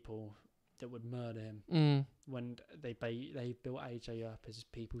two people that would murder him. When they built AJ up as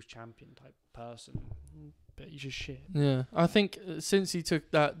people's champion type person, but he's just shit. Yeah, I think since he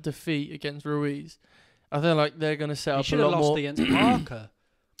took that defeat against Ruiz, I feel like they're going to set up a lot more. He should have lost against Parker.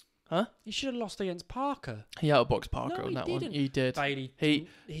 Huh? He should have lost against Parker. He outboxed Parker on that one. He did. Bailey, he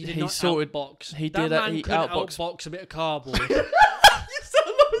did not sorted. Outbox. He that did. Man He couldn't outboxed a bit of cardboard. You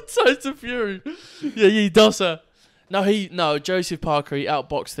sound like Tyson Fury. Yeah, he does, sir. No, Joseph Parker. He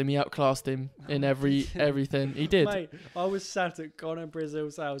outboxed him. He outclassed him in everything. He did. Mate, I was sat at Conor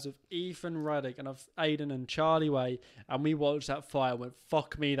Brazil's house with Ethan Raddick and Aiden and Charlie Way, and we watched that fight and went,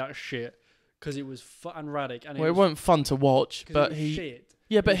 "Fuck me, that shit," because it was and Raddick. And it wasn't fun to watch, but he. Shit.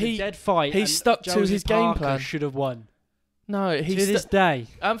 Yeah, but he dead fight. He stuck to his game plan. Should have won. No, to this day.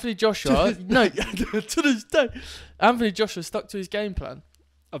 Anthony Joshua. No, to this day, Anthony Joshua stuck to his game plan.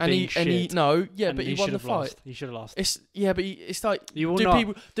 But he won the fight. Lost. He should have lost. It's like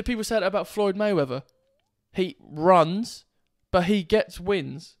do people say that about Floyd Mayweather? He runs, but he gets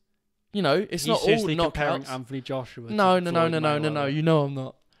wins. You know, it's not all knockouts. Anthony Joshua. No. You know I'm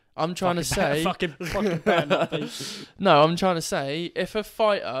not. I'm trying to say. Fucking better not be. No, I'm trying to say if a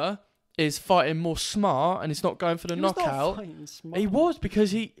fighter is fighting more smart and he's not going for the knockout, he was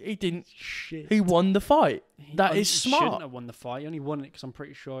because he didn't. Shit. He won the fight. That is smart. He shouldn't have won the fight. He only won it because I'm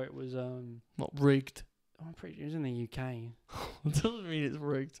pretty sure it was not rigged. I'm pretty sure it was in the UK. It doesn't mean it's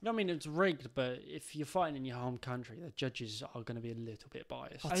rigged. I mean it's rigged, but if you're fighting in your home country, the judges are going to be a little bit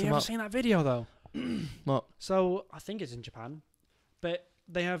biased. Have you ever seen that video though? What? So I think it's in Japan, but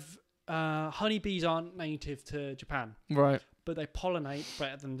they have honeybees aren't native to Japan, right? But they pollinate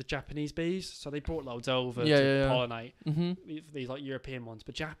better than the Japanese bees, so they brought loads over to pollinate these like European ones.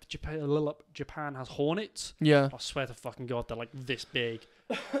 But Japan has hornets. Yeah, I swear to fucking God, they're like this big,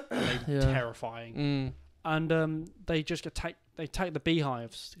 and they're terrifying. And they just they take the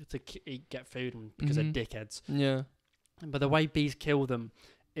beehives to get food because they're dickheads. Yeah, but the way bees kill them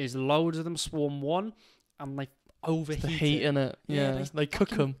is loads of them swarm one, and they overheat the heat in it. Yeah, they cook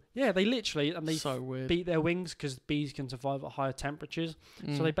them. Yeah, they literally and they so weird. Beat their wings because bees can survive at higher temperatures.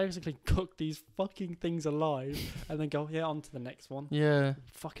 So they basically cook these fucking things alive and then go on to the next one. Yeah,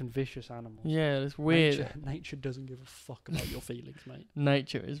 fucking vicious animals. Yeah, it's weird. Nature doesn't give a fuck about your feelings, mate.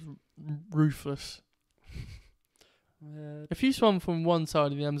 Nature is ruthless. If you swam from one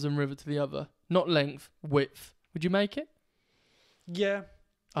side of the Amazon River to the other, not length, width, would you make it? Yeah,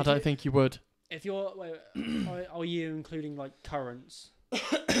 I don't think you would. If you're, are you including like currents?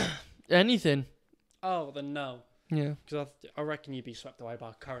 Anything. Oh, then no. Yeah. Because I reckon you'd be swept away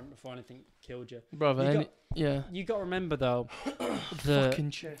by a current before anything killed you. Brother, You got to remember though,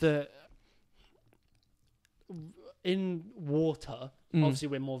 in water, obviously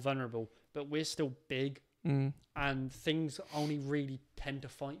we're more vulnerable, but we're still big. And things only really tend to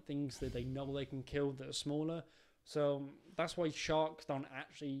fight things that they know they can kill that are smaller. So that's why sharks don't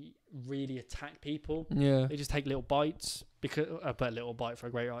actually really attack people. Yeah, they just take little bites because but a little bite for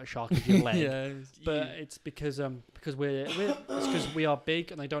a great white shark is your leg. It's because we are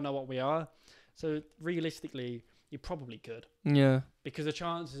big and they don't know what we are. So realistically, you probably could. Yeah, because the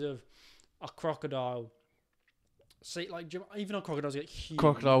chances of a crocodile. See, like even our crocodiles get huge.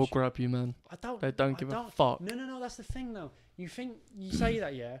 Crocodile will grab you, man. They don't give a fuck. No. That's the thing, though. You say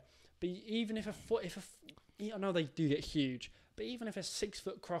that, yeah. But even if I know they do get huge, but even if a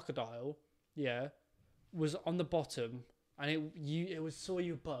 6-foot crocodile, was on the bottom and it saw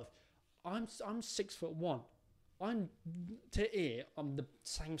you above, I'm 6'1", I'm the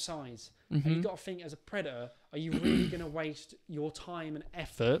same size. Mm-hmm. And you got to think, as a predator, are you really going to waste your time and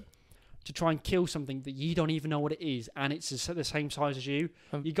effort to try and kill something that you don't even know what it is, and it's the same size as you?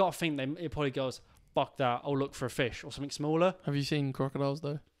 You got to think it probably goes, fuck that, I'll look for a fish or something smaller. Have you seen crocodiles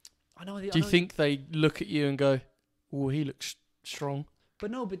though? I know. Do you think they look at you and go, "Oh, he looks strong"?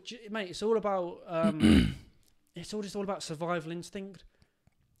 But no, mate, it's all about it's all about survival instinct.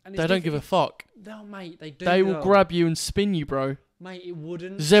 And They don't give a fuck. No, mate, they do. They will grab you and spin you, bro. Mate, it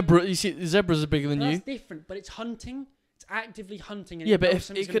wouldn't. Zebra, you see, zebras are bigger than you. That's different, but it's hunting. It's actively hunting, and yeah, it but knows if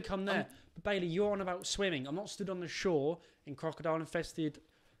something's it going could to come there. But Bailey, you're on about swimming. I'm not stood on the shore in crocodile-infested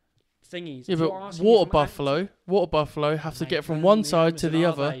thingies. Yeah, but water buffalo have to get from one side to the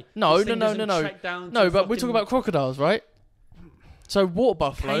other. No, but we're talking about crocodiles, right? So water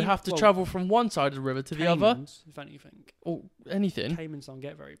buffalo have to travel from one side of the river to the other. If anything. Or anything. Caimans don't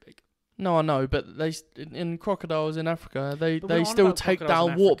get very big. No, I know, but in crocodiles in Africa, they still take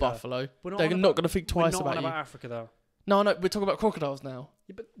down water buffalo. They're not going to think twice about you. We're not about Africa, though. No, we're talking about crocodiles now.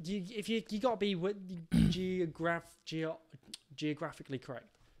 Yeah, but you got to be geographically correct.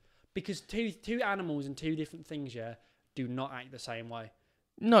 Because two animals and two different things, do not act the same way.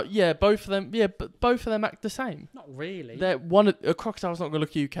 No, yeah, both of them. Yeah, but both of them act the same. Not really. A crocodile's not going to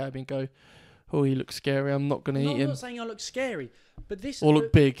look at you, Kirby, and go, "Oh, he looks scary. I'm not going to eat him." I'm not saying I look scary, but this or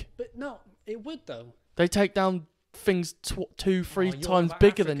look big. But no, it would though. They take down things 2-3 times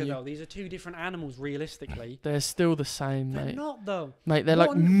bigger than you. Though. These are two different animals, realistically. They're still the same, mate. They're not though. Mate, they're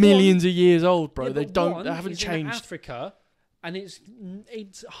like millions of years old, bro. Yeah, They haven't changed. In Africa, and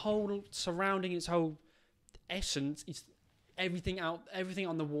its whole surrounding, its whole essence, it's everything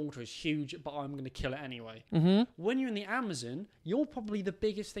on the water is huge, but I'm going to kill it anyway. Mm-hmm. When you're in the Amazon, you're probably the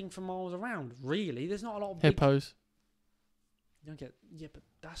biggest thing for miles around. Really, there's not a lot of hippos. You don't get but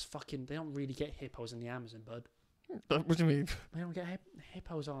that's fucking. They don't really get hippos in the Amazon, bud. What do you mean? They don't get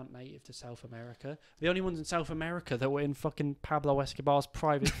hippos. Aren't native to South America. The only ones in South America that were in fucking Pablo Escobar's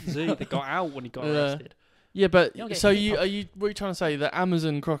private zoo that got out when he got arrested. Yeah, but so what are you trying to say? The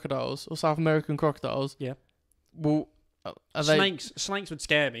Amazon crocodiles or South American crocodiles? Yeah. Well, are snakes would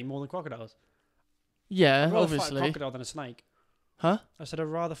scare me more than crocodiles. Yeah, I'd rather obviously. fight a crocodile than a snake. Huh? I said I'd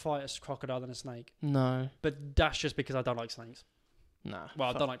rather fight a crocodile than a snake. No. But that's just because I don't like snakes. Nah. Well,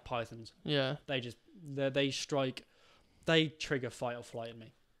 I don't like pythons. Yeah. They strike. They trigger fight or flight in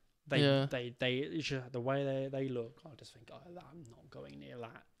me. The way they look, I just think I'm not going near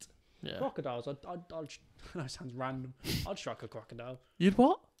that. Yeah. Crocodiles, that sounds random. I'd strike a crocodile. You'd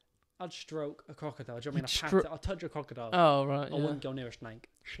what? I'd stroke a crocodile. Do you know what I mean? I'd touch a crocodile. Oh, right. I wouldn't go near a snake.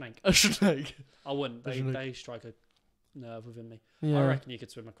 A snake? I wouldn't. They strike a nerve within me. Yeah. I reckon you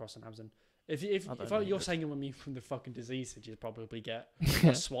could swim across an Amazon. If you're saying you're immune from the fucking disease that you'd probably get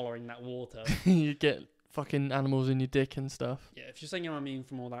by swallowing that water. You get fucking animals in your dick and stuff. Yeah, if you're saying you're immune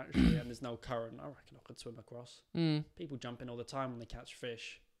from all that shit and there's no current, I reckon I could swim across. People jump in all the time when they catch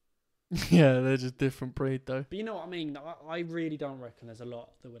fish. Yeah, they're just different breed though. But you know what I mean? I really don't reckon there's a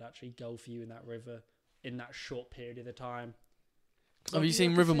lot that would actually go for you in that river in that short period of the time. Have you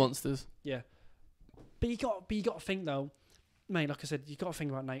seen river monsters? Yeah. But you got to think though, mate, like I said, you got to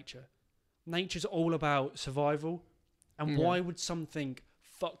think about nature. Nature's all about survival. And why would something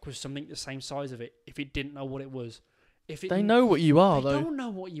fuck with something the same size of it if it didn't know what it was? They know what you are, though. They don't know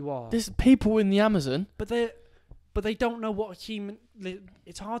what you are. There's people in the Amazon. But they don't know what a human...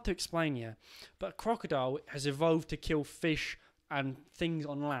 It's hard to explain, yeah. But a crocodile has evolved to kill fish and things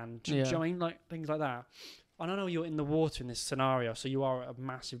on land. Do you know what I mean? Like, things like that. I don't know you're in the water in this scenario, so you are at a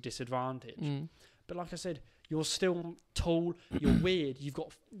massive disadvantage. But like I said, you're still tall, you're weird,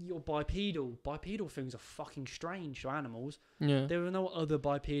 you're bipedal. Bipedal things are fucking strange to animals. Yeah. There are no other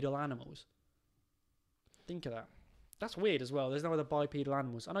bipedal animals. Think of that. That's weird as well. There's no other bipedal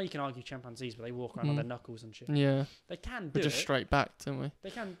animals. I know you can argue chimpanzees, but they walk around on their knuckles and shit. Yeah. They can do We're just straight back, don't we?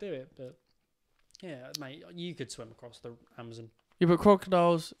 They can do it, but... Yeah, mate, you could swim across the Amazon. Yeah, but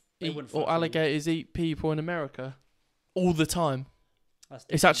crocodiles or alligators eat people in America all the time.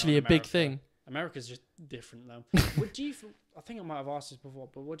 It's actually a big thing. America's just different, though. What do you? I think I might have asked this before,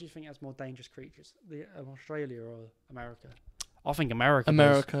 but what do you think has more dangerous creatures, Australia or America? I think America.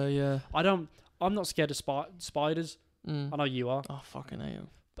 America, yeah. I'm not scared of spiders. I know you are. Oh, fucking hell.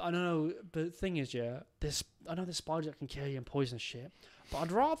 But I don't know. But the thing is, I know there's spiders that can kill you and poison shit. But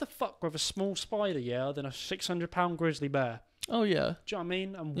I'd rather fuck with a small spider, than a 600-pound grizzly bear. Oh yeah. Do you know what I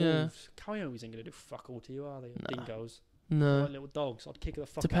mean? And wolves, coyotes ain't gonna do fuck all to you, are they? Nah. Dingoes. No. Like little dogs. I'd kick the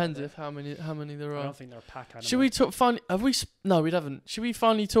fuck. Depends out if how many there are. I don't think they're a pack animal. Should we talk finally? No, we haven't. Should we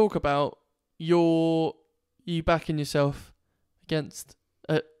finally talk about you backing yourself against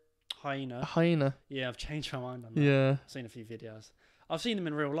hyena. A hyena. Yeah, I've changed my mind on that. Yeah. I've seen a few videos. I've seen them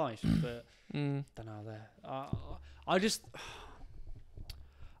in real life, but don't know there. I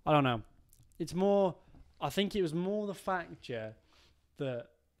don't know. It's more. I think it was more the fact, yeah, that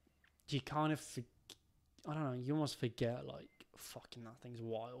you kind of. I don't know. You almost forget, like, fucking that thing's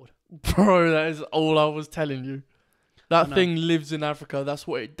wild. Bro, that is all I was telling you. That thing lives in Africa. That's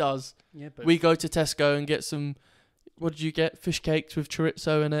what it does. Yeah, but we go to Tesco and get some. What did you get? Fish cakes with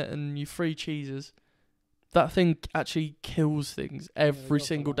chorizo in it and you free cheeses. That thing actually kills things every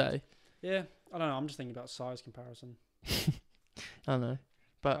single day. Yeah, I don't know. I'm just thinking about size comparison. I know.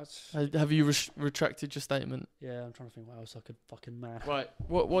 But have you retracted your statement? Yeah, I'm trying to think what else I could fucking math. Right.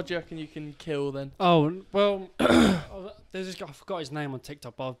 What do you reckon you can kill then? Oh, well, there's this guy, I forgot his name on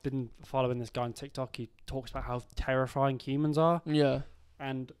TikTok, but I've been following this guy on TikTok. He talks about how terrifying humans are. Yeah.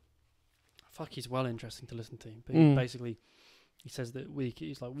 And fuck, he's well interesting to listen to. But he says that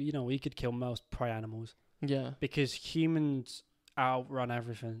he's like, we could kill most prey animals. Yeah. Because humans outrun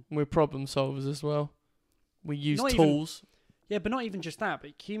everything. We're problem solvers as well. We use tools. Yeah, but not even just that.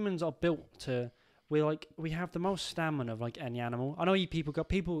 But humans are built to. We have the most stamina of like any animal. I know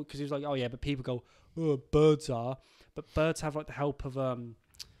because he was like, oh yeah, but people go, oh, birds are, but birds have like the help of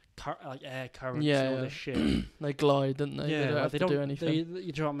like air currents and all this shit. They glide, don't they? Yeah, they don't have to do anything.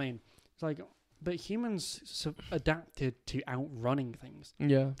 You know what I mean? It's like, but humans adapted to outrunning things.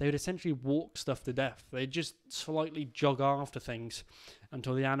 Yeah, they would essentially walk stuff to death. They'd just slightly jog after things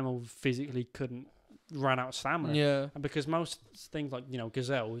until the animal physically couldn't run out of stamina. Yeah, and because most things like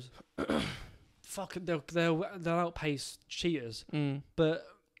gazelles, fuck, they'll outpace cheetahs. But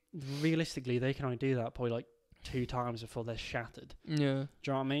realistically, they can only do that probably like 2 times before they're shattered. Yeah, do you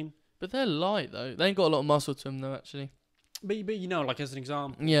know what I mean? But they're light though. They ain't got a lot of muscle to them though, actually. But like as an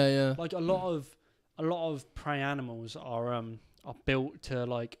example, yeah, like a lot of prey animals are built to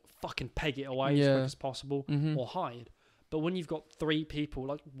like fucking peg it away as quick as possible or hide. But when you've got 3 people,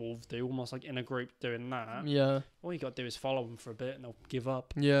 like wolves do, almost like in a group doing that, all you got to do is follow them for a bit and they'll give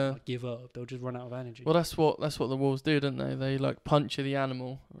up. Yeah. Like, give up. They'll just run out of energy. Well, that's what the wolves do, don't they? They like puncture the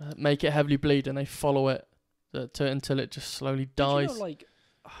animal, make it heavily bleed, and they follow it until it just slowly dies. Did you know, like,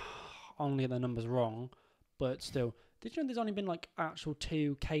 only the numbers wrong, but still... Did you know there's only been like actual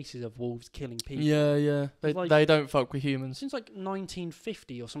 2 cases of wolves killing people? Yeah. They don't fuck with humans. Since like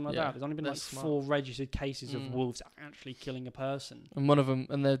 1950 or something like that. There's only been like 4 registered cases of wolves actually killing a person. And one of them,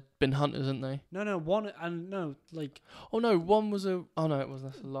 and they've been hunters, haven't they? One was a... Oh no, it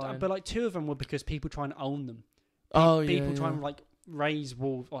wasn't. That's a lion. But like 2 of them were because people try and own them. People try and like raise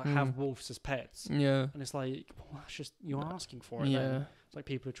wolves or have wolves as pets. Yeah. And it's like, well, that's just, you're asking for it then. It's like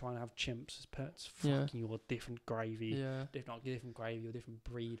people are trying to have chimps as pets. Fucking you're different gravy. Yeah. Different gravy or different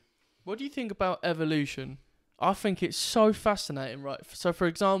breed. What do you think about evolution? I think it's so fascinating, right? So, for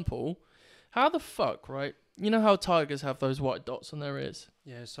example, how the fuck, right? You know how tigers have those white dots on their ears?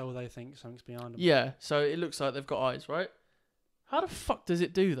 Yeah, so they think something's behind them. Yeah, so it looks like they've got eyes, right? How the fuck does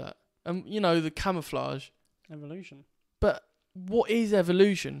it do that? The camouflage. Evolution. But what is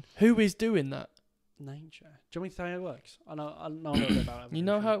evolution? Who is doing that? Nature. Do you want me to tell you how it works? I know a little bit about evolution. You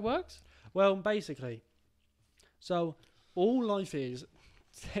know how it works? Well, basically, so all life is,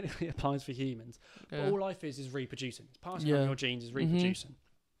 technically applies for humans, but all life is reproducing. It's passing on your genes, is reproducing.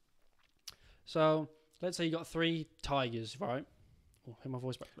 So, let's say you got 3 tigers, right? Oh, hear my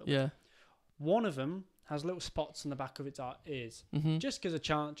voice back a little bit. One of them has little spots on the back of its ears. Just because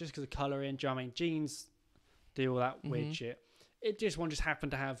of colouring, do you know what I mean? Genes do all that weird shit. This one just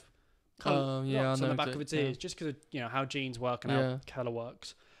happened to have lots on the back of its ears, just because of how genes work and how colour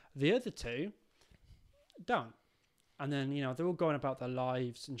works. The other 2 don't. And then, they're all going about their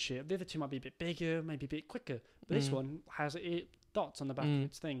lives and shit. The other 2 might be a bit bigger, maybe a bit quicker. But this one has dots on the back of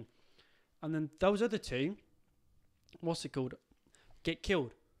its thing. And then those other 2, get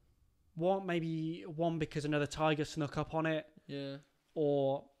killed. Maybe one because another tiger snuck up on it. Yeah.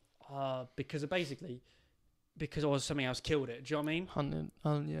 Or because something else killed it. Do you know what I mean?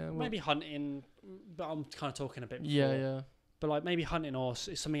 Hunting. Maybe hunting, but I'm kind of talking a bit before. Yeah. But like maybe hunting or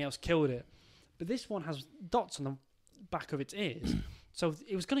something else killed it. But this one has dots on the back of its ears. So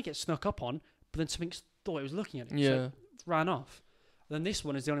it was going to get snuck up on, but then something thought it was looking at it. So it ran off. And then this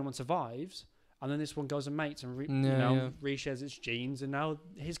one is the only one survives. And then this one goes and mates and reshares its genes. And now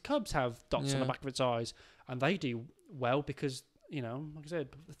his cubs have dots on the back of its eyes. And they do well because... like I said,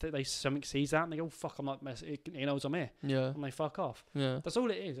 something sees that and they go, fuck, I'm not messing. He knows I'm here. Yeah. And they fuck off. Yeah. That's all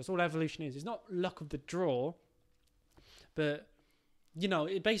it is. That's all evolution is. It's not luck of the draw, but,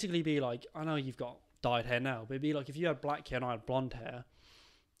 it'd basically be like, I know you've got dyed hair now, but it'd be like if you had black hair and I had blonde hair,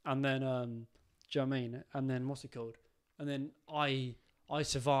 and then, do you know what I mean? And then, what's it called? And then I I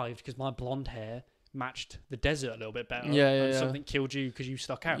survived because my blonde hair matched the desert a little bit better. Yeah. Something killed you because you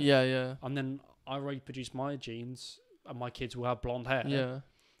stuck out. Yeah. And then I reproduced my genes, and my kids will have blonde hair. Yeah.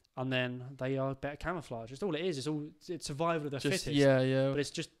 And then they are better camouflage. That's all it is. It's survival of the fittest. Yeah. But it's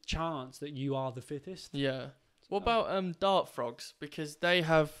just chance that you are the fittest. Yeah. What about dart frogs? Because they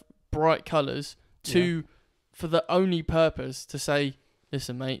have bright colours for the only purpose to say,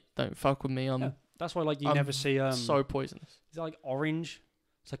 listen, mate, don't fuck with me. That's why you I'm never see so poisonous. Is it like orange?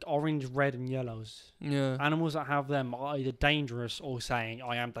 It's like orange, red, and yellows. Yeah. Animals that have them are either dangerous or saying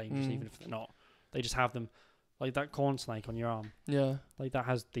I am dangerous, even if they're not. They just have them. Like that corn snake on your arm. Yeah. Like that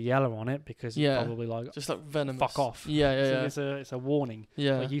has the yellow on it because it's probably like just like venomous. Fuck off. Yeah. It's a warning.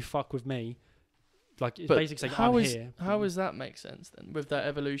 Yeah. Like you fuck with me. Like it's but basically saying I'm here. How does that make sense then with that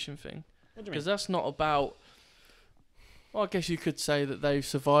evolution thing? Because that's not about. Well, I guess you could say that they've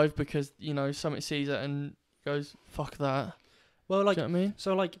survived because something sees it and goes fuck that. Well, like, do you know what I mean?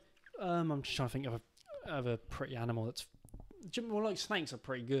 So I'm just trying to think of a pretty animal that's. Well, like snakes are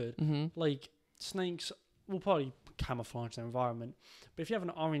pretty good. Mm-hmm. Like snakes will probably camouflage their environment, but if you have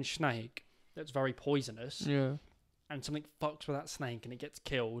an orange snake that's very poisonous, and something fucks with that snake and it gets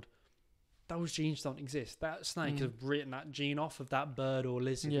killed, those genes don't exist. That snake has written that gene off of that bird or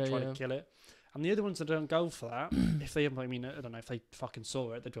lizard to try to kill it. And the other ones that don't go for that, if they, I don't know, if they fucking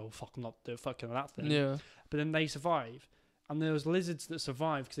saw it, they'd go, fuck, I'm not fucking that thing. Yeah. But then they survive. And those lizards that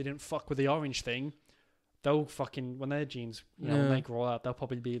survive because they didn't fuck with the orange thing, they'll fucking, when their genes, when they grow up, they'll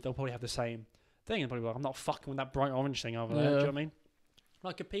probably have the same thing. And probably be like, I'm not fucking with that bright orange thing over there. Do you know what I mean?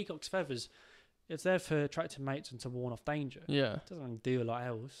 Like a peacock's feathers, it's there for attracting mates and to warn off danger. Yeah. It doesn't really do a lot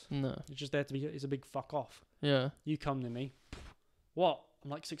else. No. It's just there to be, it's a big fuck off. Yeah. You come to me. What? I'm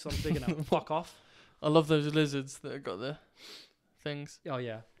like 6 times bigger now. Fuck off. I love those lizards that have got the things. Oh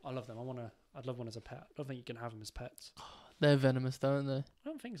yeah, I love them. I'd love one as a pet. I don't think you can have them as pets. They're venomous, don't they? I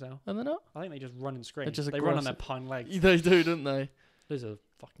don't think so. Are they not? I think they just run and scream. They're just they run on their pine legs. They do, don't they? Those are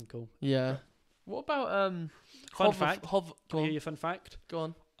fucking cool. Yeah. What about fun fact? Can I hear your fun fact?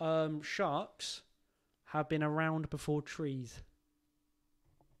 Go on. Sharks have been around before trees.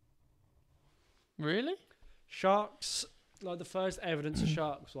 Really? Sharks, like the first evidence of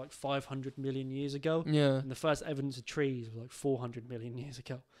sharks was like 500 million years ago. Yeah. And the first evidence of trees was like 400 million years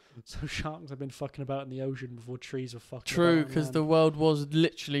ago. So sharks have been fucking about in the ocean before trees were fucking True, about. because the world was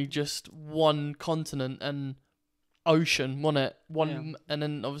literally just one continent and ocean, wasn't it? And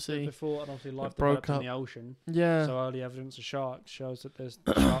then obviously life broke developed up in the ocean. Yeah. So early evidence of sharks shows that there's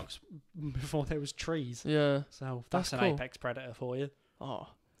sharks before there was trees. Yeah. So that's an cool. apex predator for you. Oh,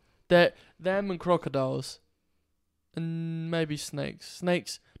 them and crocodiles, and maybe snakes.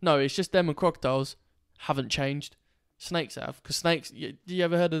 Snakes, no, it's just them and crocodiles haven't changed. Snakes have, because snakes. Do you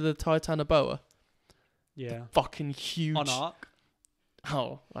ever heard of the Titanoboa? Yeah. The fucking huge. Monarch.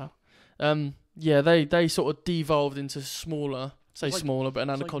 Oh wow. Yeah, they sort of devolved into smaller. Smaller, but an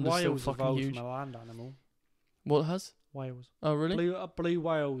anaconda's still fucking huge. From a land animal. What has? Whales. Oh really? Blue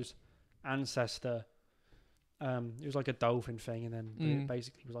whale's ancestor. It was like a dolphin thing, and then it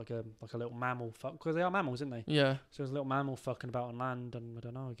basically was like a little mammal. Because they are mammals, aren't they? Yeah. So it was a little mammal fucking about on land, and I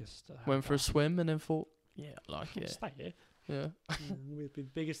don't know. I guess went for a swim and then thought, yeah, I like it. Stay here. Yeah. It'd be the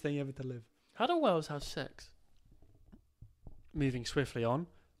biggest thing ever to live. How do whales have sex? Moving swiftly on.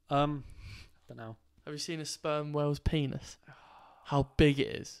 I don't know. Have you seen a sperm whale's penis? How big it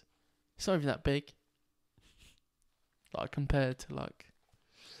is? It's not even that big. Like compared to like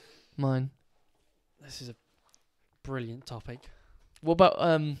mine. This is a brilliant topic. What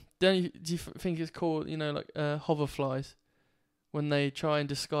about do you think it's called like hoverflies when they try and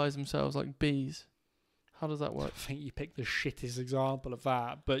disguise themselves like bees? How does that work? I think you picked the shittest example of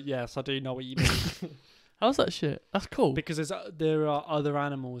that, but yes, I do know what you mean. How's that shit? That's cool. Because there are other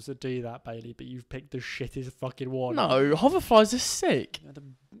animals that do that, Bailey, but you've picked the shittest fucking one. No, hoverflies are sick.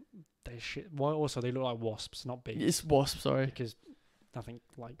 They're shit. Well, also, they look like wasps, not bees. It's wasps, sorry. Because nothing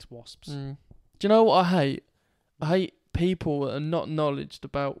likes wasps. Do you know what I hate? I hate people that are not knowledgeable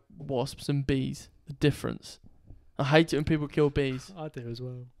about wasps and bees. The difference. I hate it when people kill bees. I do as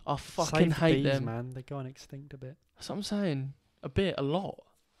well. I fucking hate bees, them, man. They're going extinct a bit. That's what I'm saying. A lot.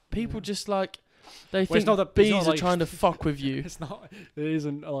 People just like they think that bees are trying to fuck with you. It's not. There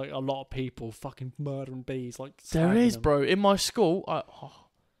isn't like a lot of people fucking murdering bees. Like there is, them. bro. In my school,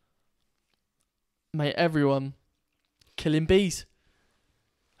 mate, everyone killing bees.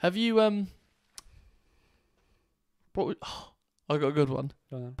 Have you What? I got a good one,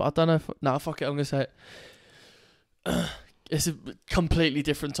 but I don't know if fuck it. I'm gonna say it. It's a completely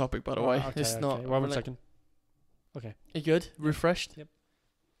different topic, by the way. Okay, it's not. Well, 1 second. Okay. You good? Refreshed? Yep.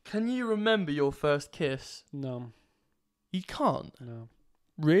 Can you remember your first kiss? No. You can't? No.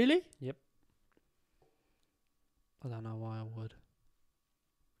 Really? I don't know why I would.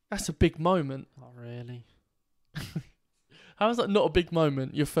 That's a big moment. Not really. How is that not a big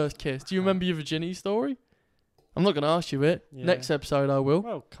moment? Your first kiss. Do you remember your virginity story? I'm not going to ask you it. Yeah. Next episode I will.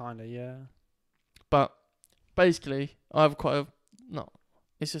 Well, kind of, yeah. But basically, I have quite a... No,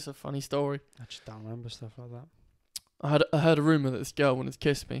 it's just a funny story. I just don't remember stuff like that. I heard a rumour that this girl wanted to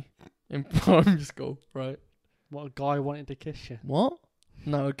kiss me in primary school, right? What, a guy wanted to kiss you? What?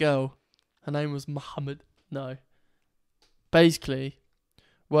 No, a girl. Her name was Muhammad. No. Basically,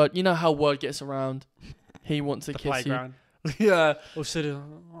 word. You know how word gets around. He wants to The kiss playground. you. Yeah. Or said,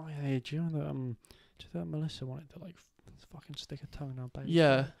 oh yeah, do you know that do you know that Melissa wanted to like fucking stick a tongue in our baby?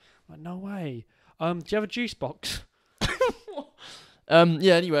 Yeah. Like, no way. Do you have a juice box?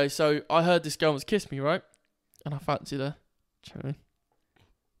 Yeah. Anyway, so I heard this girl wants to kiss me, right? And I fancied her. Do you know what I mean?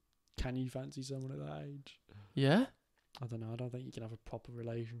 Can you fancy someone at that age? Yeah. I don't know. I don't think you can have a proper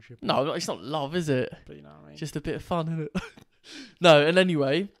relationship. No, it's not love, is it? But you know what I mean. Just a bit of fun, isn't it? No. And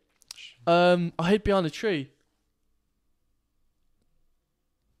anyway, I hid behind a tree.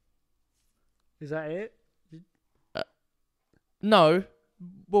 Is that it? No.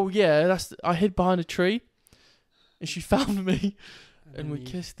 Well, yeah. I hid behind a tree, and she found me, and we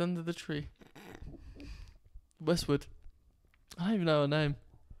kissed under the tree. Westwood. I don't even know her name.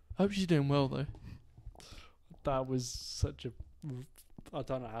 I hope she's doing well though. That was such a... I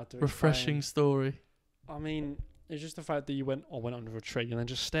don't know how to Refreshing explain. story. I mean, it's just the fact that you went under a tree and then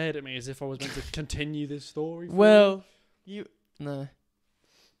just stared at me as if I was meant to continue this story. Well, no.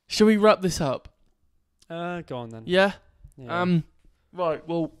 Shall we wrap this up? Go on then. Yeah. Yeah. Right.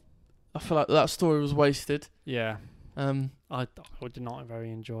 Well, I feel like that story was wasted. Yeah. I did not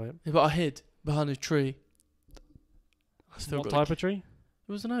very enjoy it. But I hid behind a tree. What type of tree?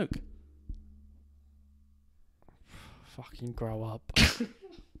 It was an oak. Fucking grow up.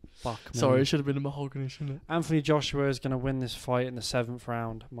 Fuck me. Sorry, it should have been a mahogany, shouldn't it? Anthony Joshua is going to win this fight in the 7th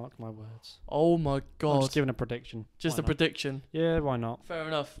round. Mark my words. Oh my god. I'm just giving a prediction. Just Why a not? prediction. Yeah, why not? Fair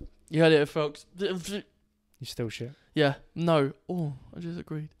enough. You heard it, folks. You still shit. Yeah. No. Oh, I just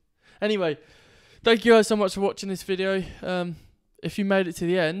agreed. Anyway, thank you guys so much for watching this video. If you made it to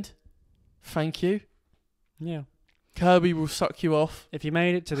the end, thank you. Yeah. Kirby will suck you off. If you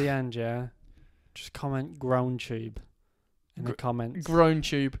made it to the end, yeah, just comment grown tube in the comments. Grown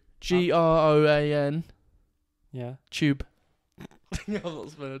tube. GROAN. Yeah. Tube. I'm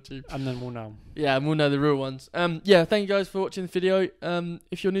not spelling tube. And then we'll know. Yeah, and we'll know the real ones. Yeah, thank you guys for watching the video.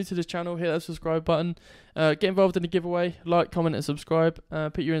 If you're new to this channel, hit that subscribe button. Get involved in the giveaway. Like, comment, and subscribe.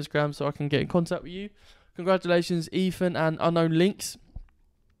 Put your Instagram so I can get in contact with you. Congratulations, Ethan and Unknown Links.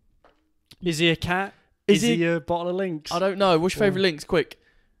 Is he a cat? Is he a bottle of Lynx? I don't know. What's your favourite Links? Quick.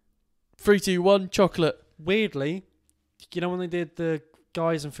 3, 2, 1. Chocolate. Weirdly, you know when they did the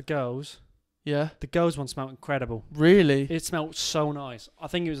guys and for girls, Yeah. the girls one smelled incredible. Really? It smelled so nice. I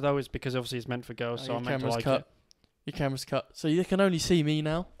think it was though, it's because obviously it's meant for girls, so I meant to like it. Your camera's cut. So you can only see me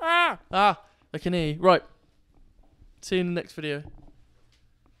now. They can hear you. Right. See you in the next video.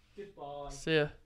 Goodbye. See ya.